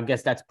 I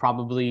guess that's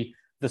probably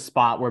the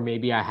spot where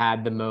maybe I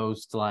had the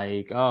most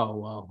like,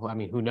 oh, well, I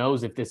mean, who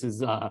knows if this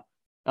is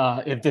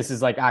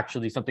like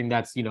actually something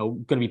that's,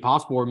 going to be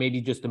possible, or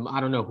maybe just, I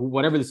don't know,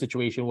 whatever the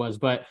situation was.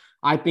 But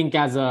I think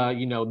as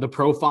the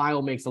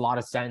profile makes a lot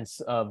of sense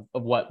of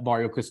what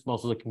Mario Cristobal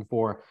is looking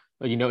for,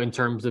 in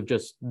terms of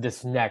just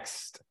this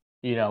next,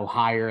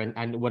 hire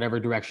and whatever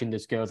direction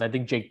this goes. I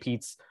think Jake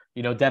Peetz,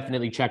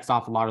 definitely checks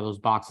off a lot of those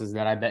boxes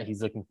that I bet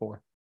he's looking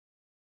for.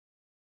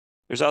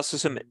 There's also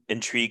some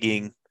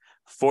intriguing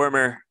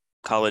former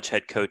college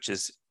head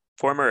coaches,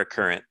 former or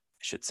current,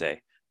 I should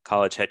say,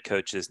 college head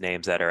coaches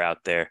names that are out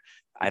there.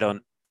 I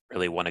don't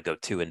really want to go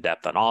too in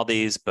depth on all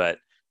these, but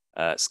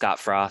Scott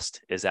Frost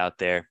is out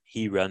there.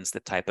 He runs the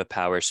type of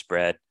power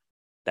spread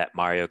that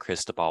Mario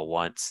Cristobal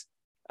wants.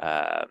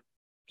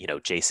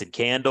 Jason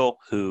Candle,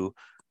 who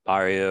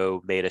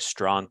Mario made a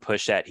strong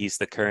push at. He's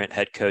the current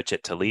head coach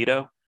at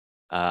Toledo.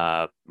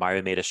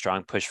 Mario made a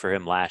strong push for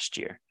him last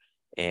year,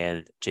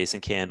 and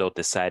Jason Candle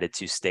decided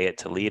to stay at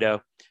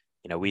Toledo.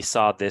 We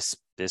saw this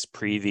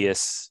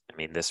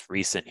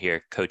recent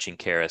here coaching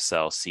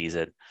carousel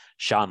season,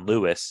 Sean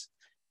Lewis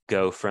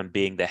go from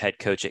being the head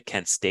coach at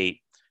Kent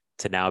State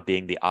to now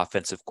being the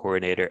offensive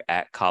coordinator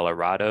at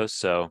Colorado.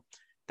 So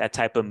that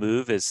type of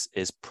move is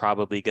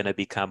probably going to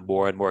become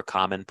more and more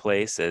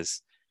commonplace,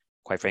 as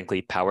quite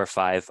frankly, Power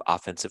 5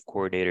 offensive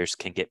coordinators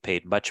can get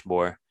paid much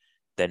more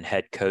than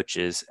head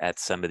coaches at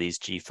some of these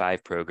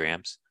G5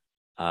 programs.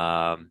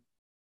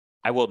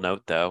 I will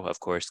note, though, of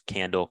course,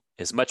 Candle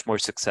is much more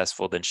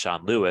successful than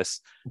Sean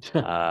Lewis,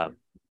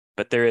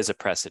 but there is a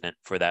precedent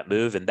for that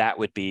move, and that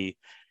would be,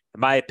 in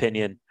my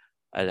opinion,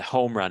 a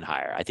home run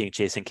hire. I think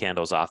Jason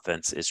Candle's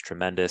offense is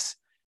tremendous,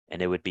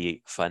 and it would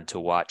be fun to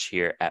watch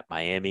here at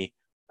Miami.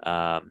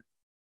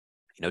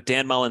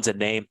 Dan Mullen's a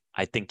name,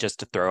 I think, just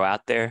to throw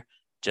out there,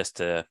 just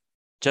to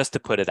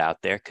put it out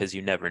there, because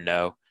you never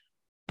know.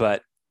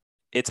 But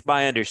it's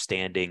my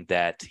understanding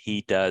that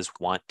he does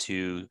want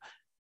to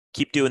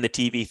keep doing the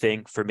TV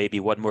thing for maybe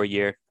one more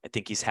year. I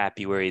think he's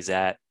happy where he's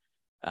at.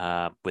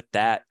 With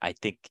that, I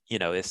think,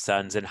 his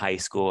son's in high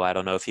school. I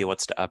don't know if he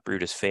wants to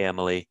uproot his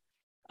family.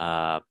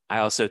 I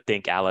also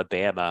think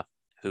Alabama,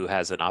 who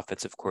has an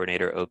offensive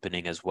coordinator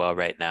opening as well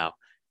right now,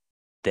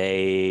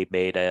 they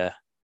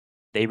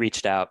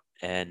reached out,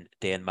 and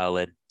Dan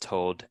Mullen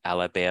told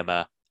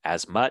Alabama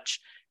as much.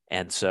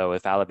 And so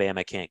if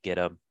Alabama can't get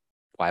him,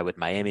 why would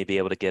Miami be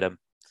able to get him?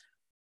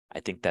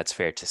 I think that's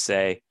fair to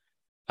say.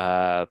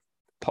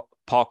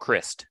 Paul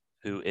Chryst,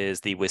 who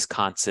is the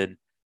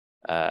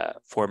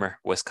former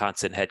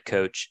Wisconsin head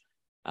coach,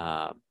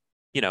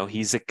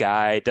 he's a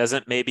guy,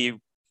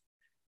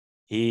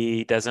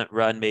 he doesn't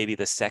run maybe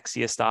the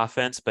sexiest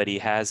offense, but he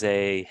has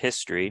a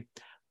history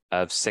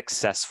of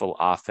successful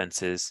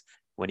offenses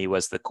when he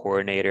was the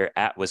coordinator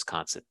at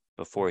Wisconsin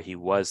before he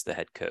was the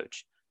head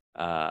coach.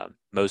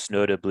 Most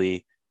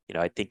notably,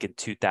 I think in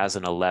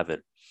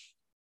 2011,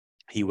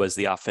 he was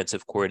the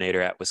offensive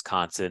coordinator at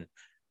Wisconsin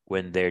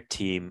when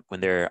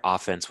their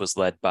offense was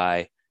led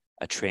by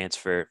a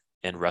transfer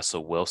in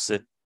Russell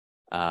Wilson.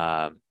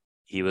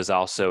 He was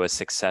also a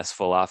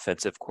successful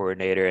offensive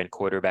coordinator and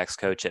quarterbacks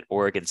coach at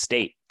Oregon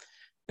State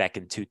back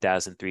in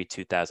 2003,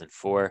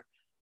 2004.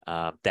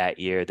 That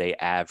year, they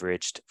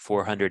averaged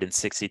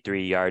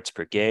 463 yards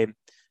per game,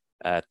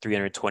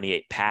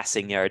 328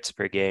 passing yards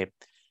per game.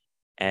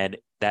 And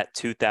that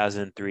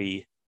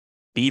 2003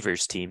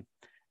 Beavers team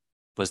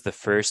was the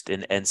first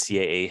in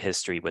NCAA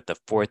history with a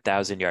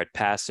 4,000-yard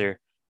passer,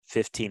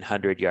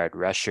 1,500-yard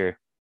rusher,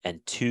 and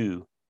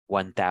 2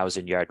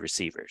 1,000-yard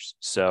receivers.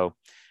 So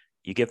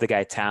you give the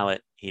guy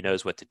talent, he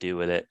knows what to do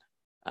with it.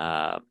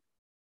 Those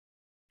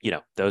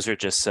are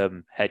just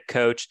some head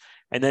coach.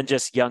 And then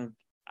just young,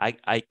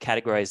 I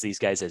categorize these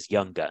guys as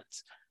young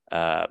guns,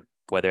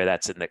 whether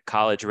that's in the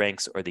college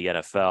ranks or the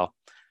NFL.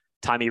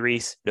 Tommy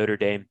Rees, Notre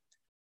Dame,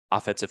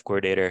 offensive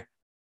coordinator.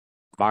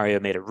 Mario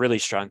made a really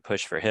strong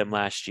push for him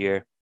last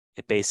year.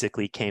 It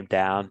basically came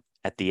down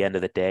at the end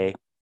of the day,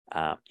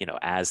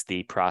 as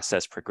the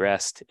process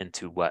progressed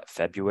into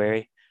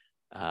February.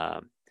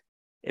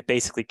 It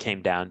basically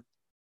came down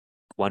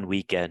one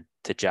weekend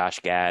to Josh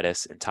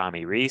Gaddis and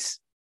Tommy Rees.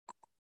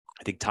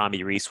 I think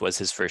Tommy Rees was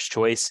his first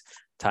choice.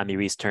 Tommy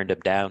Rees turned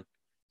him down,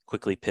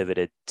 quickly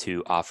pivoted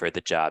to offer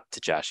the job to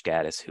Josh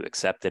Gaddis, who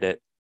accepted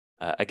it.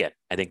 Again,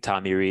 I think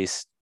Tommy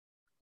Rees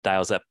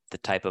dials up the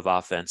type of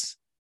offense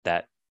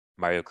that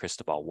Mario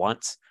Cristobal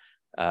wants.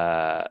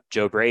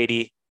 Joe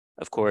Brady,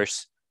 of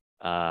course,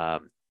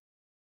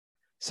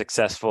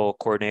 successful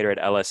coordinator at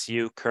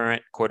LSU,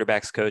 current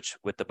quarterbacks coach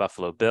with the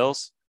Buffalo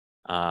Bills,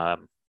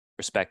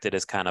 respected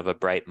as kind of a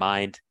bright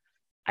mind.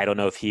 I don't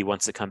know if he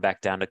wants to come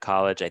back down to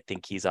college. I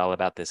think he's all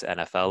about this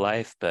NFL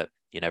life, but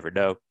you never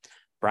know.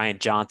 Brian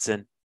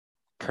Johnson,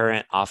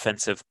 current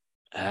offensive,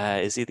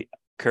 is he the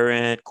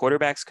current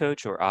quarterbacks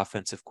coach or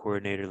offensive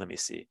coordinator? Let me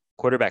see.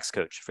 Quarterbacks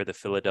coach for the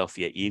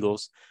Philadelphia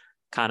Eagles,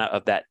 kind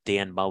of that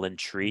Dan Mullen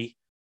tree.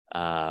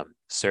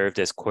 Served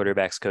as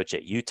quarterbacks coach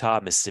at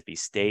Utah, Mississippi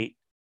State,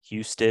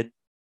 Houston,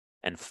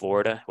 and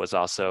Florida. Was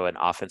also an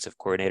offensive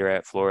coordinator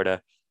at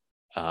Florida.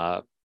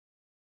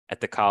 At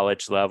the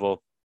college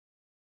level,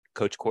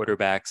 coach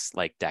quarterbacks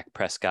like Dak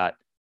Prescott,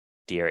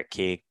 De'Aaron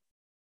King,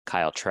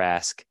 Kyle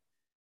Trask,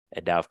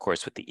 and now, of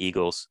course, with the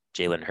Eagles,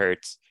 Jalen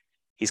Hurts.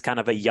 He's kind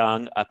of a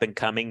young,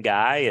 up-and-coming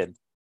guy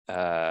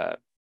and,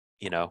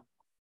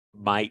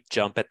 might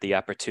jump at the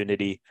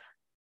opportunity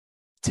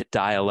to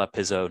dial up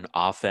his own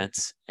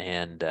offense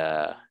and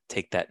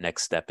take that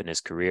next step in his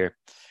career.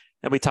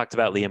 And we talked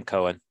about Liam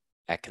Cohen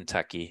at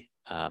Kentucky.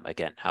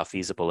 Again, how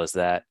feasible is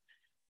that?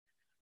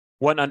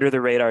 One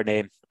under-the-radar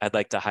name I'd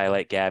like to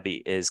highlight,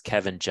 Gabby, is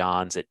Kevin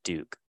Johns at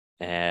Duke.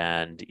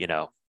 And,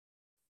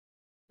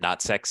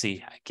 not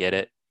sexy, I get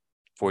it,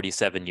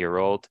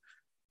 47-year-old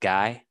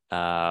guy.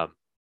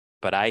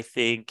 But I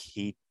think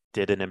he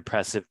did an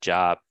impressive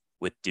job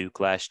with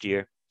Duke last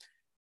year.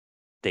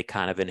 They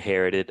kind of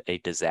inherited a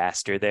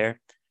disaster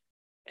there.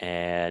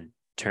 and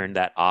turned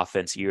that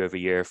offense year over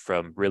year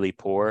from really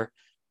poor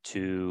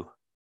to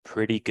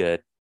pretty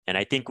good. And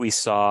I think we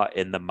saw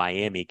in the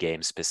Miami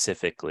game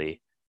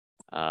specifically,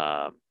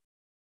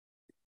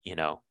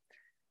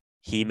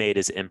 he made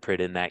his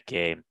imprint in that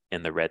game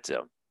in the red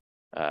zone.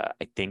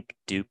 I think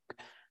Duke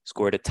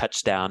scored a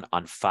touchdown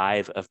on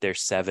 5 of their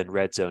 7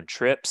 red zone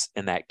trips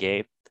in that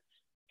game.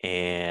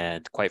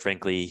 And quite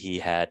frankly, he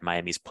had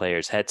Miami's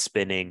players head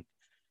spinning.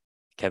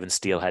 Kevin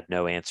Steele had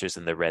no answers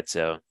in the red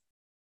zone.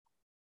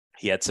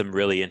 He had some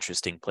really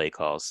interesting play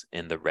calls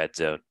in the red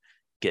zone,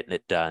 getting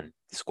it done,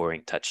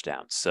 scoring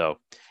touchdowns. So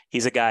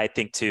he's a guy, I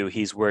think, too.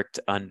 He's worked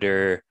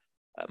under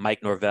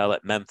Mike Norvell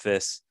at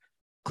Memphis,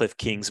 Cliff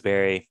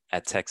Kingsbury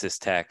at Texas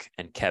Tech,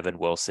 and Kevin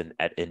Wilson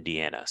at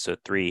Indiana. So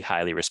 3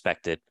 highly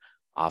respected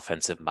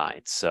offensive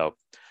minds. So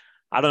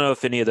I don't know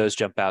if any of those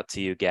jump out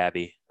to you,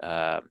 Gabby,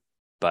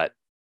 but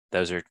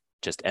those are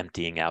just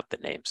emptying out the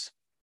names.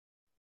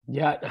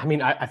 Yeah, I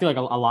mean, I feel like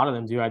a lot of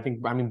them do.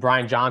 I mean,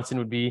 Brian Johnson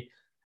would be,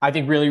 I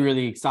think, really,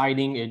 really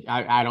exciting.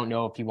 I don't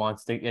know if he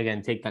wants to,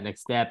 again, take that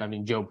next step. I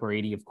mean, Joe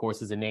Brady, of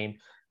course, is a name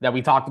that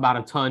we talked about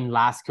a ton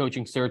last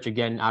coaching search.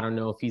 Again, I don't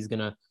know if he's going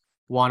to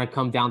want to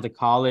come down to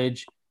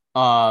college.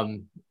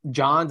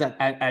 Johns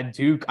at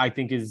Duke, I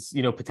think, is,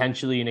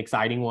 potentially an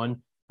exciting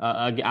one.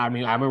 I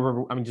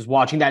remember just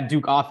watching that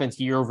Duke offense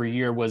year over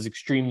year was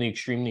extremely,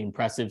 extremely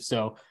impressive.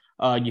 So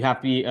you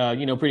have to be,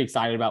 pretty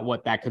excited about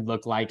what that could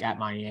look like at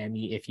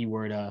Miami if you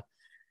were to,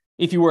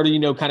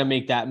 kind of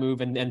make that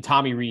move. And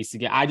Tommy Rees,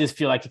 again, I just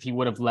feel like if he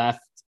would have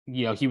left,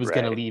 he was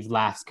going to leave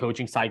last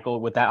coaching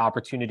cycle with that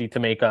opportunity to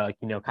make a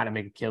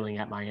killing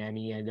at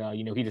Miami. And,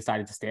 he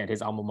decided to stay at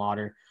his alma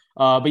mater.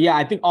 But yeah,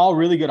 I think all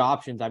really good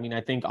options. I mean,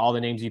 I think all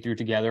the names you threw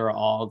together are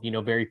all,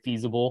 very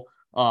feasible,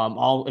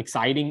 all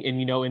exciting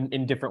and,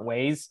 in different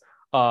ways.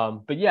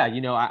 But yeah,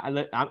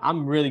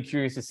 I'm really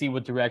curious to see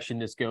what direction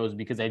this goes,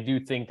 because I do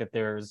think that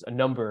there's a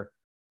number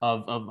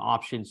of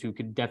options who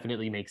could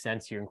definitely make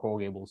sense here in Coral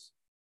Gables.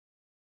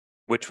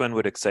 Which one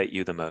would excite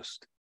you the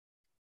most?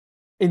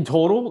 In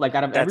total, like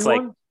out of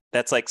everyone?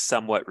 That's like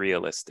somewhat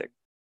realistic.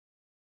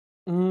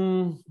 I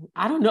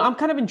don't know. I'm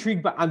kind of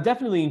intrigued, but I'm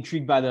definitely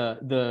intrigued by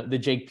the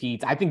Jake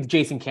Peets. I think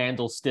Jason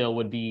Candle still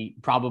would be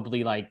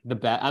probably like the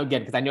best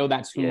again, because I know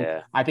that's who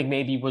I think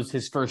maybe was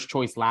his first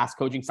choice last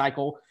coaching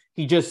cycle.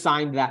 He just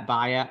signed that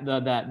buyout,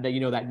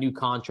 that new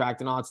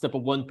contract and all that stuff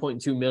of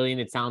 $1.2 million.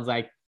 It sounds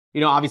like,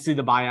 obviously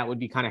the buyout would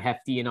be kind of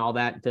hefty and all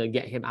that to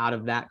get him out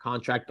of that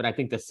contract. But I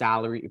think the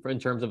salary, in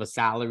terms of a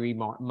salary,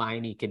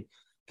 Miami could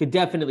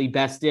definitely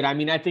best it. I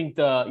mean, I think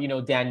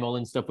the, Dan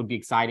Mullen stuff would be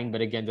exciting,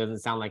 but again, doesn't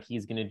sound like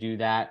he's going to do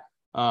that.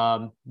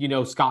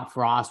 Scott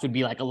Frost would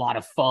be like a lot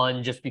of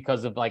fun just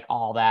because of like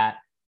all that,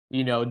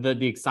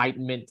 the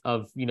excitement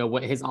of,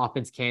 what his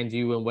offense can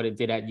do and what it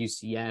did at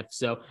UCF.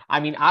 So,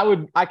 I mean,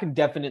 I could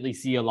definitely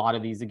see a lot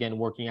of these again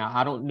working out.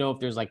 I don't know if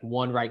there's like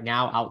one right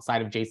now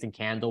outside of Jason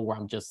Candle where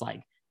I'm just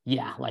like,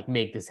 yeah, like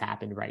make this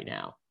happen right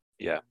now.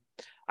 Yeah.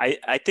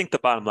 I think the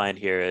bottom line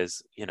here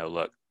is,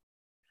 look,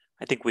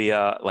 I think we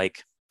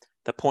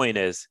the point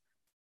is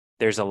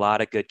there's a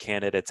lot of good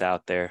candidates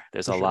out there.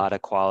 There's a lot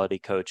of quality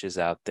coaches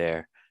out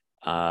there.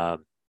 And,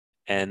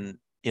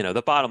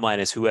 the bottom line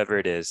is whoever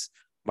it is,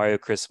 Mario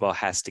Cristobal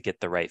has to get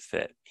the right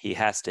fit. He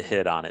has to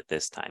hit on it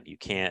this time. You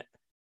can't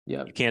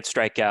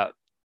strike out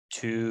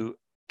 2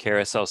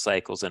 carousel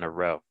cycles in a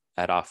row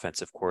at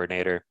offensive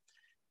coordinator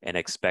and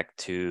expect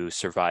to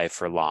survive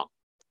for long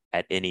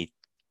at any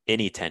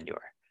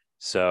tenure.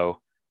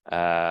 So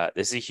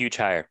this is a huge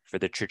hire for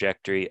the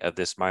trajectory of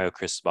this Mario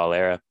Cristobal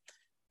era.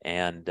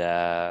 And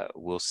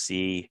we'll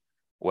see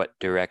what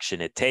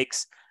direction it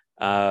takes.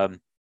 All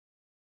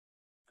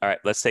right,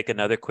 let's take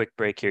another quick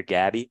break here,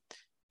 Gabby,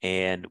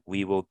 and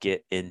we will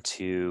get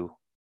into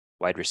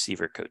wide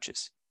receiver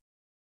coaches.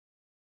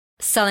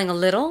 Selling a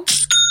little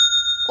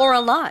or a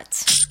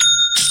lot?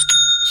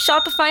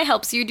 Shopify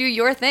helps you do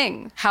your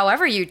thing,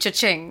 however you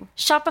cha-ching.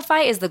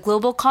 Shopify is the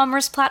global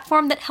commerce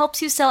platform that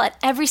helps you sell at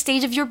every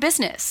stage of your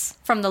business.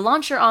 From the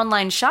launch your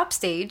online shop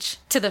stage,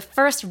 to the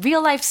first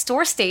real-life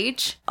store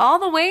stage, all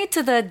the way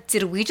to the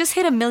did we just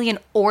hit 1 million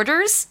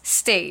orders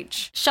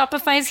stage.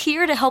 Shopify's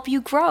here to help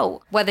you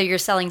grow. Whether you're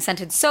selling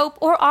scented soap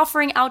or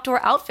offering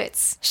outdoor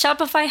outfits,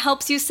 Shopify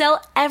helps you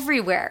sell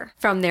everywhere.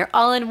 From their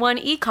all-in-one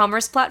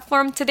e-commerce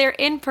platform to their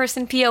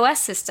in-person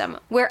POS system,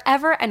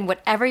 wherever and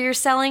whatever you're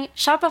selling,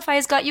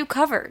 Shopify's got you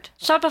covered.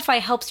 Shopify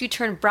helps you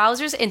turn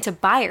browsers into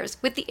buyers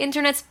with the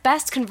internet's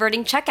best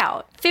converting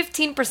checkout.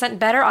 15%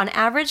 better on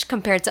average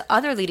compared to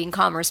other leading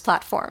commerce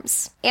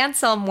platforms. And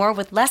sell more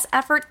with less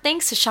effort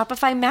thanks to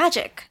Shopify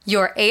Magic,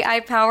 your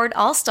AI-powered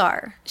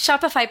all-star.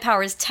 Shopify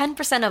powers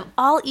 10% of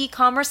all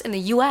e-commerce in the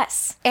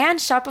US. And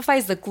Shopify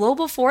is the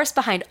global force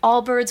behind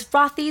Allbirds,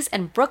 Rothy's,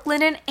 and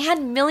Brooklinen,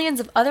 and millions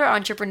of other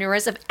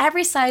entrepreneurs of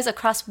every size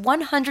across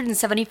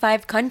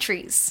 175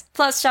 countries.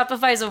 Plus,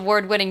 Shopify's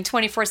award-winning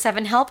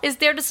 24/7 help is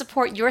there to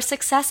support your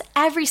success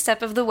every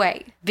step of the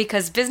way.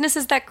 Because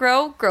businesses that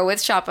grow, grow with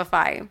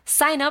Shopify.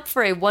 Sign up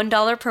for a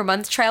 $1 per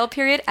month trial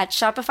period at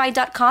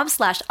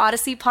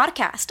shopify.com/Odyssey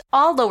Podcast,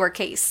 all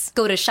lowercase.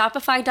 Go to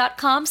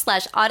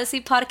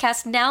shopify.com/Odyssey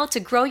Podcast now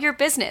to grow your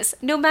business,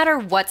 no matter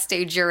what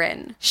stage you're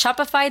in.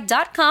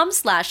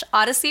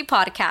 Shopify.com/Odyssey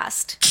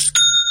Podcast.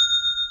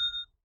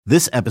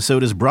 This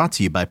episode is brought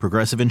to you by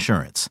Progressive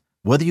Insurance.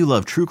 Whether you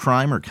love true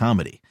crime or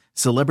comedy,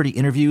 celebrity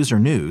interviews or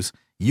news,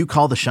 you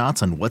call the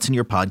shots on what's in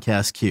your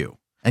podcast queue.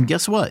 And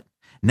guess what?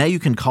 Now you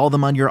can call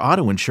them on your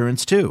auto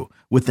insurance too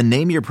with the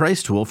Name Your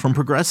Price tool from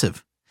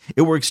Progressive.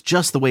 It works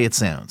just the way it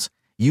sounds.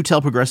 You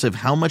tell Progressive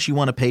how much you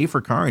want to pay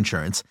for car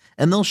insurance,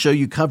 and they'll show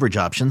you coverage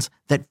options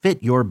that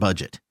fit your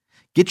budget.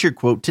 Get your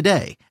quote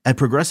today at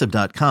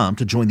Progressive.com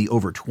to join the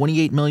over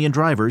 28 million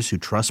drivers who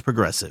trust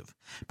Progressive.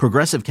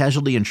 Progressive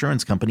Casualty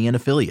Insurance Company and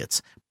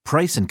Affiliates.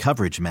 Price and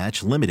coverage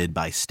match limited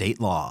by state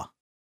law.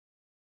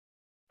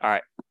 All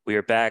right, we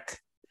are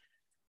back.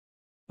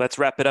 Let's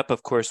wrap it up,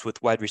 of course,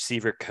 with wide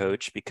receiver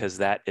coach, because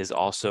that is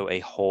also a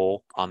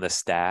hole on the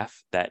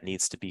staff that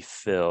needs to be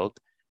filled.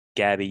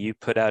 Gabby, you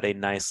put out a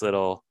nice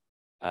little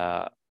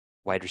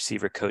wide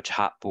receiver coach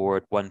hot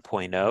board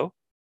 1.0.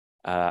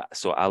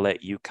 So I'll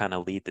let you kind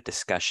of lead the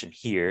discussion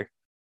here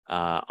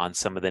on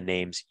some of the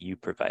names you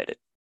provided.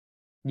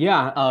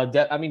 Yeah,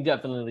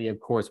 definitely, of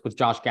course, with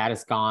Josh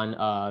Gaddis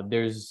gone,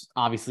 there's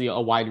obviously a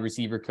wide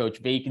receiver coach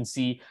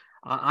vacancy.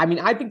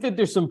 I think that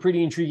there's some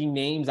pretty intriguing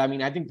names. I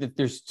think that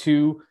there's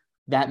two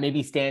that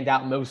maybe stand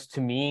out most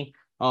to me.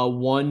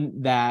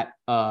 One that,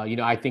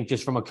 I think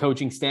just from a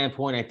coaching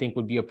standpoint, I think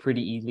would be a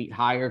pretty elite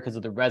hire because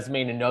of the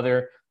resume, and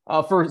another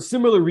for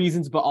similar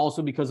reasons, but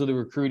also because of the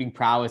recruiting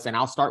prowess. And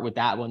I'll start with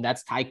that one.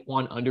 That's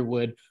Tyquan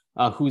Underwood,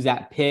 who's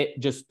at Pitt,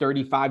 just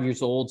 35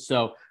 years old.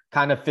 So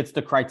kind of fits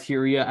the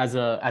criteria as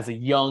a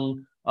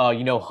young,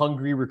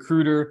 hungry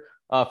recruiter.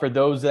 For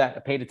those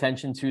that paid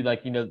attention to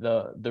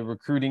the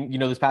recruiting,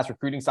 this past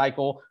recruiting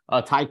cycle,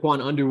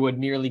 Tyquan Underwood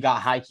nearly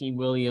got Hakeem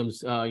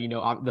Williams,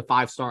 the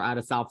 5-star out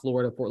of South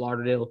Florida, Fort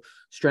Lauderdale,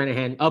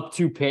 Stranahan, up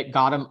to Pitt,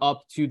 got him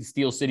up to the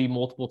Steel City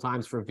multiple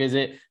times for a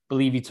visit.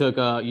 Believe he took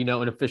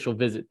an official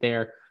visit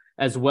there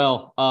as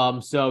well.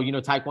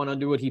 Tyquan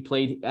Underwood, he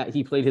played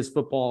his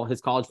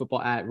college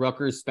football at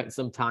Rutgers, spent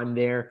some time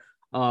there.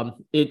 On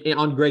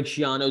Greg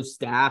Schiano's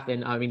staff,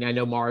 and I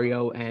know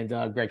Mario and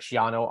Greg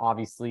Schiano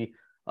obviously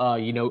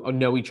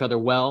know each other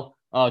well.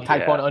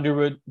 Tyquan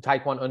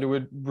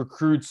Underwood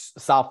recruits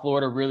South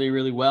Florida really,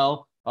 really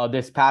well.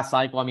 This past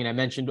cycle, I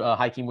mentioned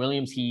Hakeem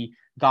Williams. He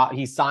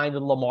signed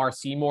Lamar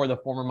Seymour, the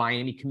former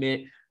Miami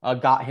commit,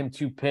 got him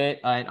to Pitt,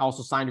 and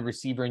also signed a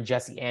receiver in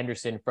Jesse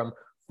Anderson from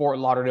Fort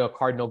Lauderdale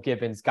Cardinal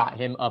Gibbons, got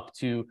him up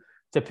to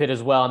Pitt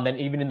as well. And then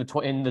even in the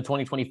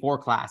 2024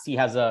 class, he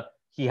has a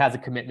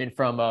commitment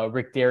from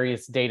Rick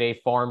Darius Day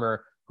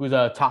Farmer, who's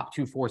a top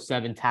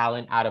 247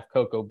 talent out of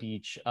Cocoa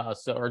Beach,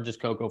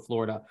 Cocoa,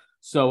 Florida.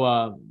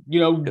 So,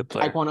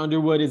 Tyquan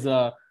Underwood is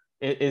a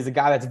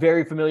guy that's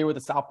very familiar with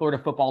the South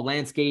Florida football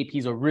landscape.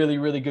 He's a really,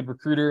 really good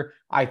recruiter.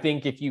 I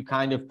think if you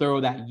kind of throw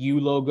that U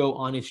logo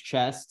on his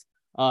chest,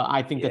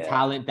 I think the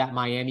talent that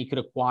Miami could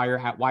acquire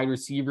at wide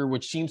receiver,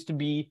 which seems to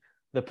be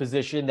the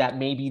position that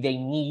maybe they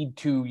need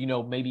to,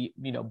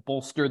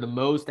 bolster the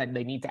most, that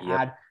they need to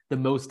add the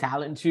most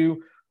talent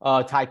to.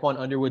 Tyquan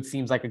Underwood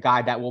seems like a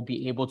guy that will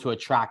be able to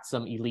attract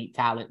some elite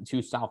talent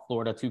to South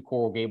Florida, to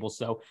Coral Gables.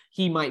 So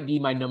he might be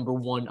my number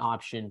one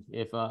option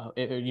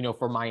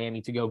for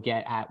Miami to go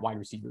get at wide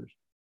receivers.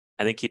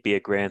 I think he'd be a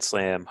grand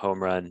slam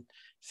home run.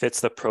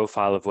 Fits the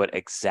profile of what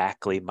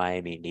exactly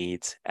Miami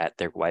needs at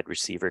their wide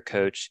receiver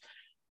coach.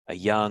 A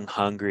young,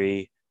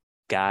 hungry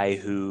guy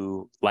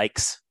who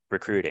likes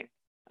recruiting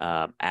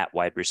at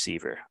wide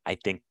receiver. I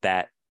think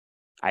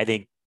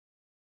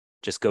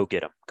just go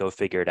get him. Go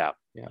figure it out.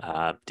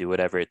 Yeah. Do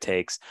whatever it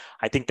takes.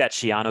 I think that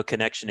Schiano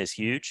connection is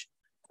huge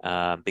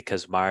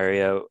because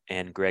Mario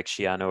and Greg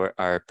Schiano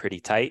are pretty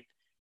tight.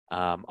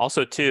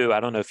 Also, too, I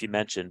don't know if you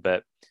mentioned,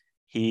 but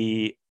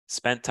he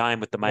spent time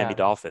with the Miami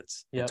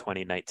Dolphins in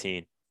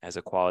 2019 as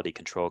a quality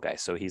control guy.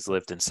 So he's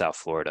lived in South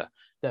Florida.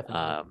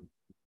 Definitely.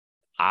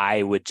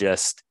 I would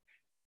just,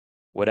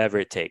 whatever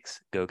it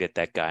takes, go get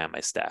that guy on my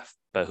staff.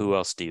 But who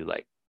else do you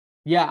like?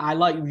 Yeah,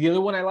 the other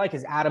one I like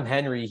is Adam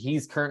Henry.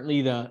 He's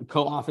currently the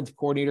co-offensive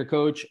coordinator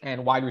coach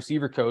and wide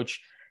receiver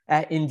coach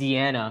at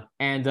Indiana.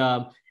 And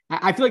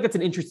I feel like that's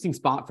an interesting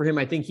spot for him.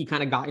 I think he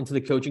kind of got into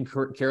the coaching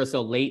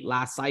carousel late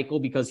last cycle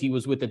because he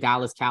was with the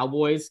Dallas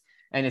Cowboys.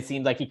 And it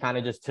seemed like he kind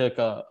of just took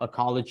a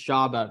college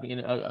job,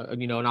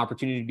 an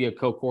opportunity to be a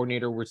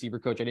co-coordinator receiver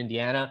coach at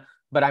Indiana.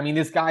 But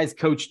this guy's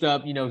coached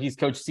up, he's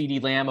coached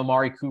CeeDee Lamb,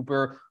 Amari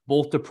Cooper,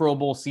 both to Pro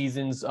Bowl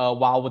seasons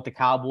while with the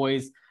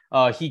Cowboys.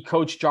 He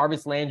coached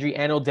Jarvis Landry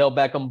and Odell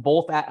Beckham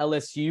both at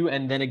LSU,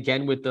 and then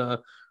again with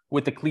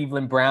the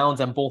Cleveland Browns,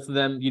 and both of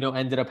them,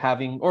 ended up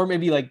having, or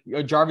maybe like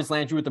Jarvis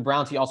Landry with the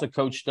Browns. He also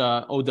coached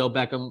Odell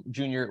Beckham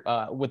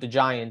Jr. With the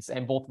Giants,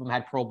 and both of them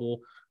had Pro Bowl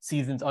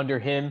seasons under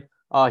him.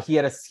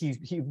 He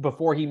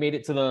before he made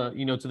it to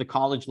the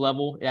college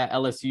level at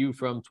LSU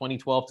from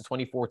 2012 to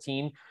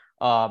 2014.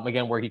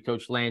 Again, where he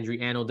coached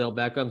Landry and Odell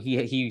Beckham.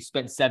 He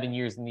spent 7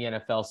 years in the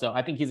NFL. So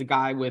I think he's a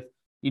guy with,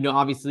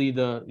 obviously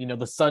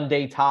the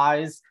Sunday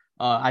ties,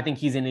 I think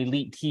he's an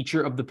elite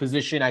teacher of the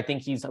position. I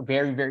think he's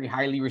very, very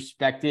highly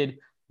respected,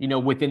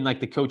 within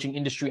like the coaching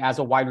industry as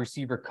a wide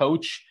receiver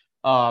coach.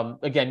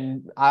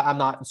 Again, I'm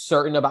not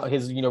certain about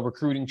his,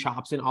 recruiting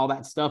chops and all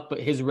that stuff, but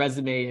his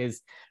resume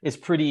is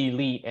pretty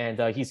elite,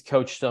 and he's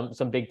coached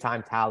some big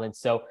time talent.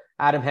 So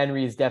Adam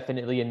Henry is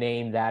definitely a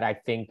name that I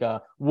think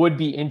would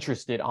be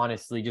interested,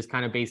 honestly, just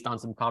kind of based on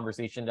some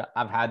conversation that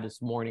I've had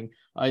this morning.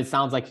 It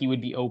sounds like he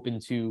would be open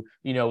to,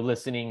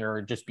 listening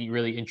or just be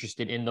really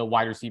interested in the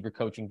wide receiver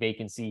coaching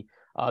vacancy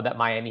that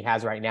Miami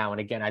has right now. And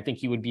again, I think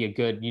he would be a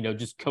good,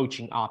 just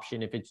coaching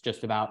option if it's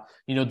just about,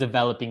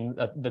 developing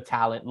the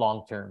talent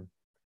long term.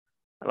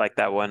 I like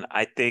that one.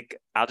 I think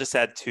I'll just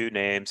add 2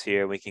 names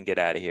here. We can get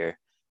out of here.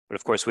 But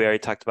of course, we already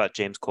talked about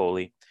James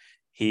Coley.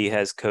 He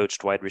has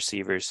coached wide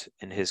receivers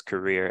in his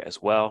career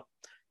as well.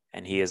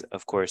 And he is,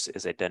 of course,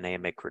 is a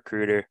dynamic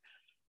recruiter.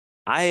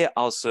 I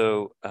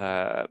also,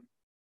 I'm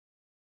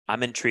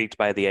intrigued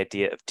by the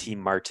idea of T.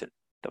 Martin,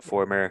 the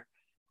former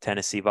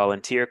Tennessee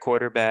Volunteer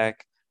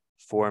quarterback,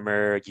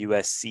 former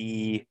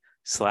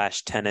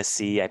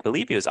USC/Tennessee. I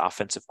believe he was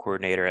offensive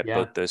coordinator at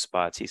both those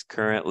spots. He's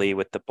currently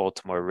with the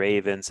Baltimore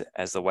Ravens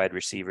as the wide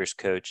receivers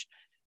coach.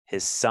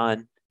 His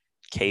son,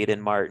 Caden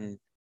Martin,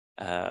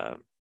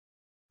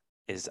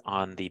 is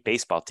on the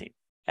baseball team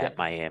at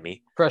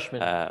Miami.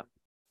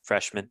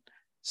 Freshman.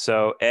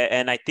 So,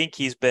 and I think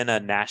he's been a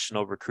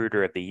national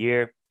recruiter of the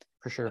year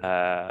for sure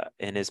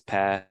in his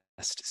past.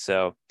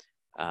 So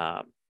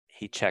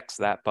he checks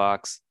that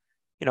box.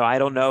 I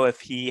don't know if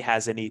he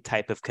has any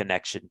type of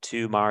connection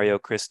to Mario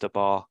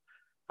Cristobal.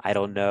 I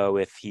don't know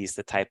if he's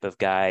the type of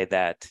guy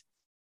that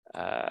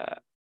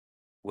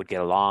would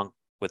get along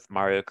with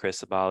Mario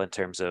Cristobal in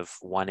terms of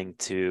wanting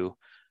to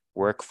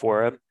work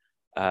for him.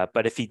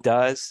 But if he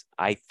does,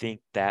 I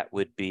think that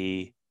would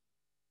be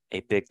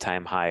a big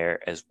time hire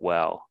as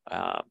well.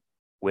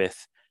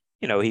 With,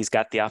 he's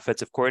got the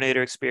offensive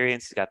coordinator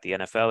experience, he's got the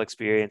NFL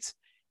experience,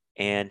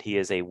 and he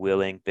is a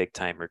willing big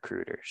time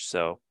recruiter.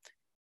 So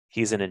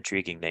he's an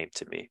intriguing name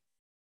to me.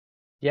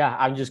 Yeah,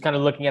 I'm just kind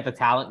of looking at the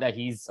talent that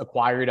he's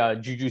acquired.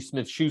 Juju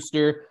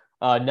Smith-Schuster,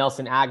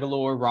 Nelson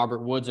Aguilar,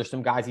 Robert Woods are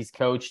some guys he's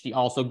coached. He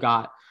also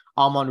got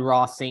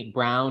Amon-Ra St.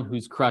 Brown,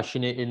 who's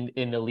crushing it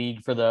in the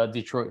league for the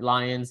Detroit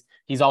Lions.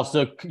 He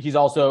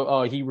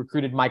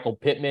recruited Michael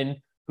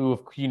Pittman, who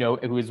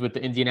is with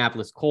the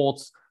Indianapolis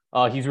Colts.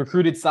 He's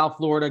recruited South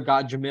Florida,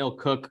 got Jameel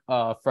Cook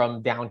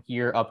from down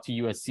here up to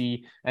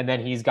USC, and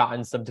then he's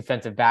gotten some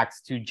defensive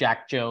backs to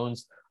Jack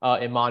Jones,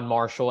 Iman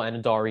Marshall, and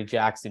Adoree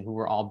Jackson, who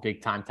were all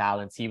big time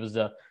talents. He was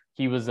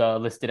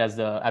listed as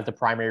the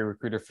primary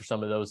recruiter for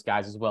some of those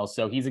guys as well.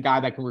 So he's a guy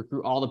that can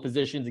recruit all the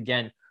positions.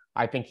 Again,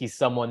 I think he's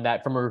someone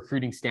that, from a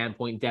recruiting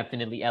standpoint,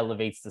 definitely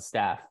elevates the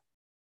staff.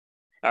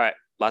 All right.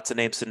 Lots of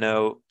names to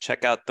know.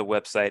 Check out the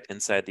website,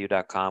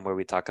 InsideTheU.com, where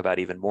we talk about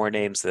even more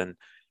names than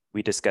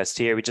we discussed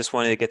here. We just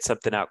wanted to get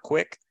something out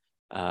quick.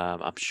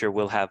 I'm sure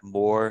we'll have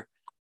more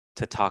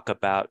to talk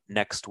about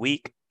next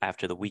week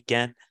after the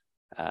weekend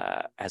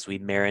as we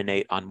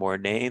marinate on more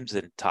names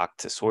and talk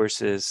to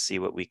sources, see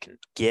what we can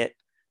get.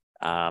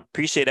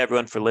 Appreciate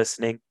everyone for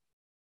listening.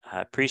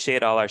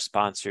 Appreciate all our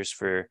sponsors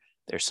for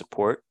their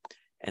support.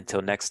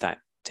 Until next time,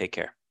 take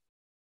care.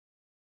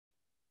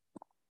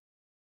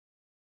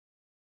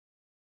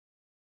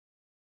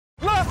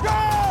 Let's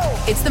go!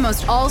 It's the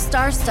most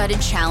all-star studded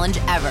challenge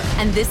ever.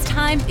 And this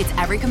time, it's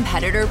every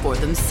competitor for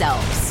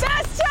themselves.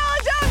 Best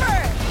challenge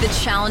ever! The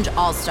Challenge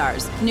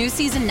All-Stars. New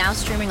season now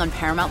streaming on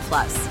Paramount+.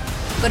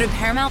 Go to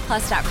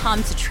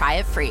ParamountPlus.com to try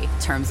it free.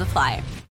 Terms apply.